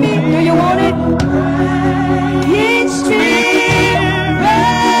 give me. Do you want it? Praying spirit.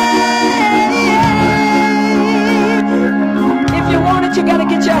 Yeah.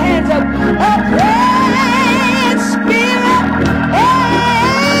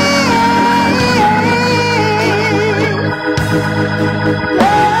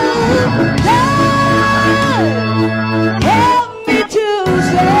 help me to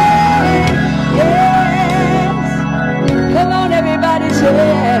say yes. Come on, everybody, say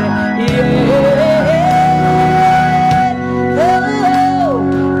yes.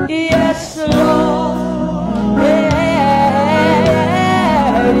 Oh, yes, Lord. Yeah.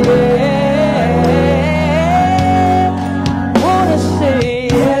 Wanna say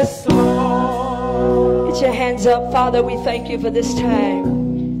yes, Lord. Get your hands up, Father. We thank you for this time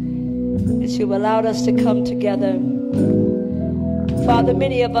that you've allowed us to come together. Father,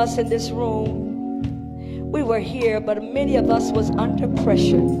 many of us in this room, we were here, but many of us was under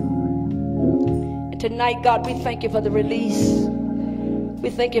pressure. And tonight, God, we thank you for the release. We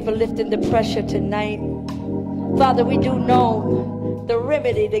thank you for lifting the pressure tonight. Father, we do know the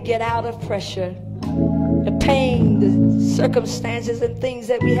remedy to get out of pressure, the pain, the circumstances and things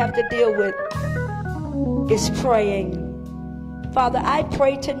that we have to deal with is praying. Father, I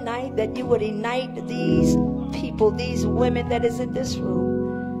pray tonight that you would unite these people, these women that is in this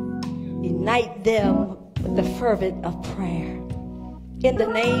room. Unite them with the fervent of prayer. In the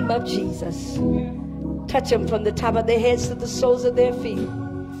name of Jesus. Touch them from the top of their heads to the soles of their feet.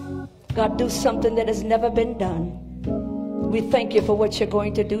 God, do something that has never been done. We thank you for what you're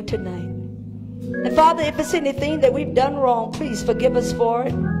going to do tonight. And Father, if it's anything that we've done wrong, please forgive us for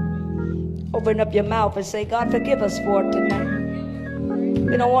it. Open up your mouth and say, God, forgive us for it tonight.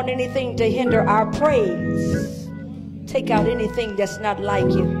 We don't want anything to hinder our praise. Take out anything that's not like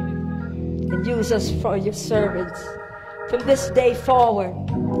you and use us for your servants from this day forward.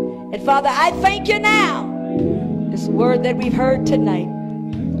 And Father, I thank you now. This word that we've heard tonight.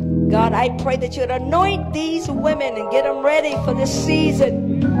 God, I pray that you'd anoint these women and get them ready for this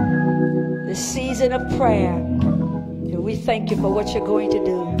season of prayer. And we thank you for what you're going to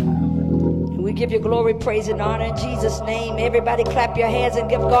do. We give you glory, praise, and honor in Jesus' name. Everybody clap your hands and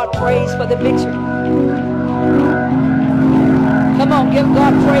give God praise for the victory. Come on, give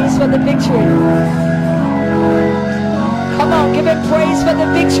God praise for the victory. Come on, give him praise for the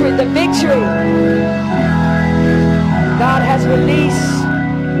victory. The victory. God has released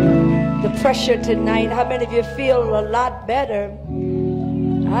the pressure tonight. How many of you feel a lot better?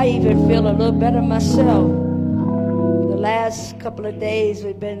 I even feel a little better myself. The last couple of days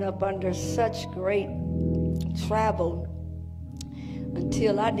we've been up under such great travel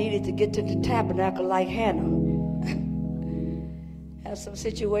until I needed to get to the tabernacle like Hannah. Have some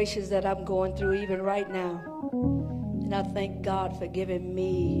situations that I'm going through even right now. And I thank God for giving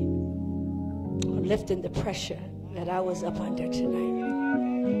me, lifting the pressure that I was up under tonight.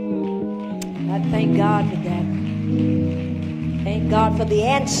 And I thank God for that. Thank God for the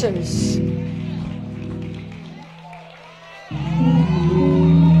answers.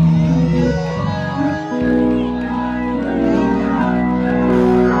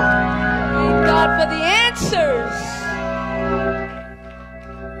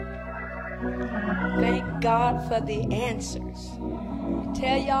 God for the answers.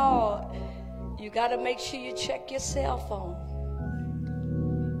 Tell y'all, you got to make sure you check your cell phone.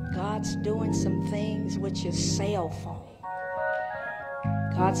 God's doing some things with your cell phone.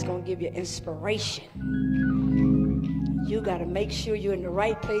 God's going to give you inspiration. You got to make sure you're in the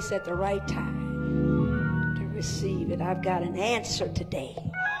right place at the right time to receive it. I've got an answer today.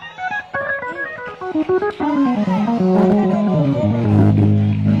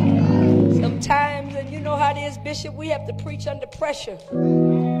 Sometimes, and you know how it is, Bishop, we have to preach under pressure.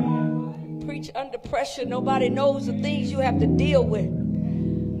 Preach under pressure. Nobody knows the things you have to deal with.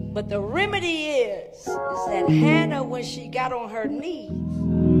 But the remedy is that Hannah, when she got on her knees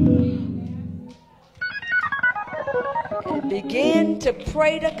and began to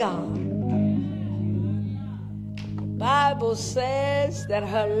pray to God, the Bible says that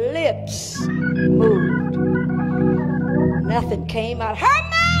her lips moved. Nothing came out her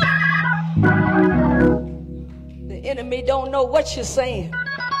mouth. The enemy don't know what you're saying.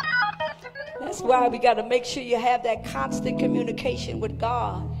 That's why we got to make sure you have that constant communication with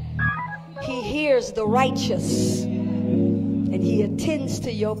God. He hears the righteous and he attends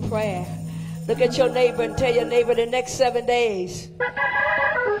to your prayer. Look at your neighbor and tell your neighbor the next 7 days,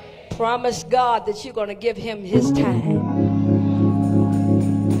 promise God that you're going to give him his time.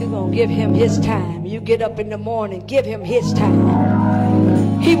 You're going to give him his time. You get up in the morning, give him his time.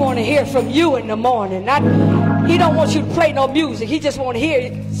 He want to hear from you in the morning. He don't want you to play no music. He just want to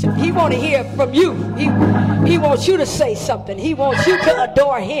hear. He want to hear from you. He wants you to say something. He wants you to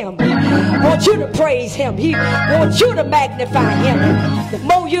adore him. He wants you to praise him. He wants you to magnify him. The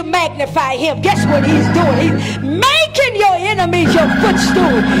more you magnify him, guess what he's doing? He's making your enemies your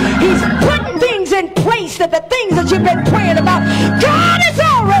footstool. He's putting things in place face that the things that you've been praying about, God is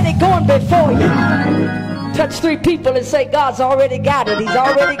already going before you. Touch 3 people and say, God's already got it. He's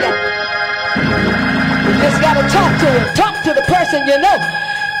already got it. You just got to talk to him. Talk to the person you know.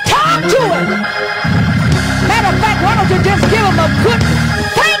 Talk to him. Matter of fact, why don't you just give him a good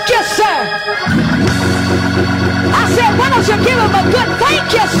thank you, sir? I said, why don't you give him a good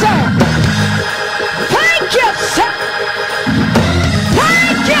thank you, sir? Thank you, sir.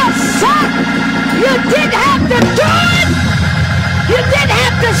 Thank you, sir. You didn't have to do it. You didn't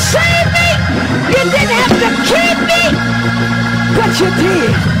have to save me. You didn't have to keep me. But you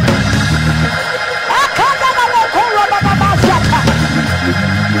did.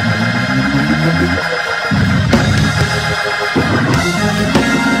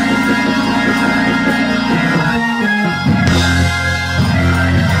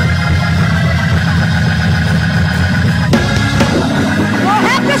 Don't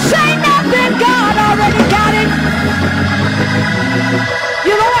have to say nothing. God already got it.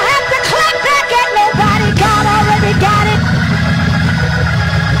 You don't have to clap back at nobody. God already got it.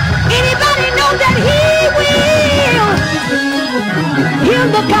 Anybody know that he will? He'll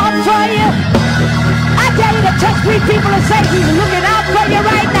look out for you. I tell you to touch 3 people and say he's looking out for you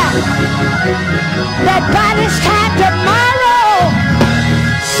right now. That by this time tomorrow,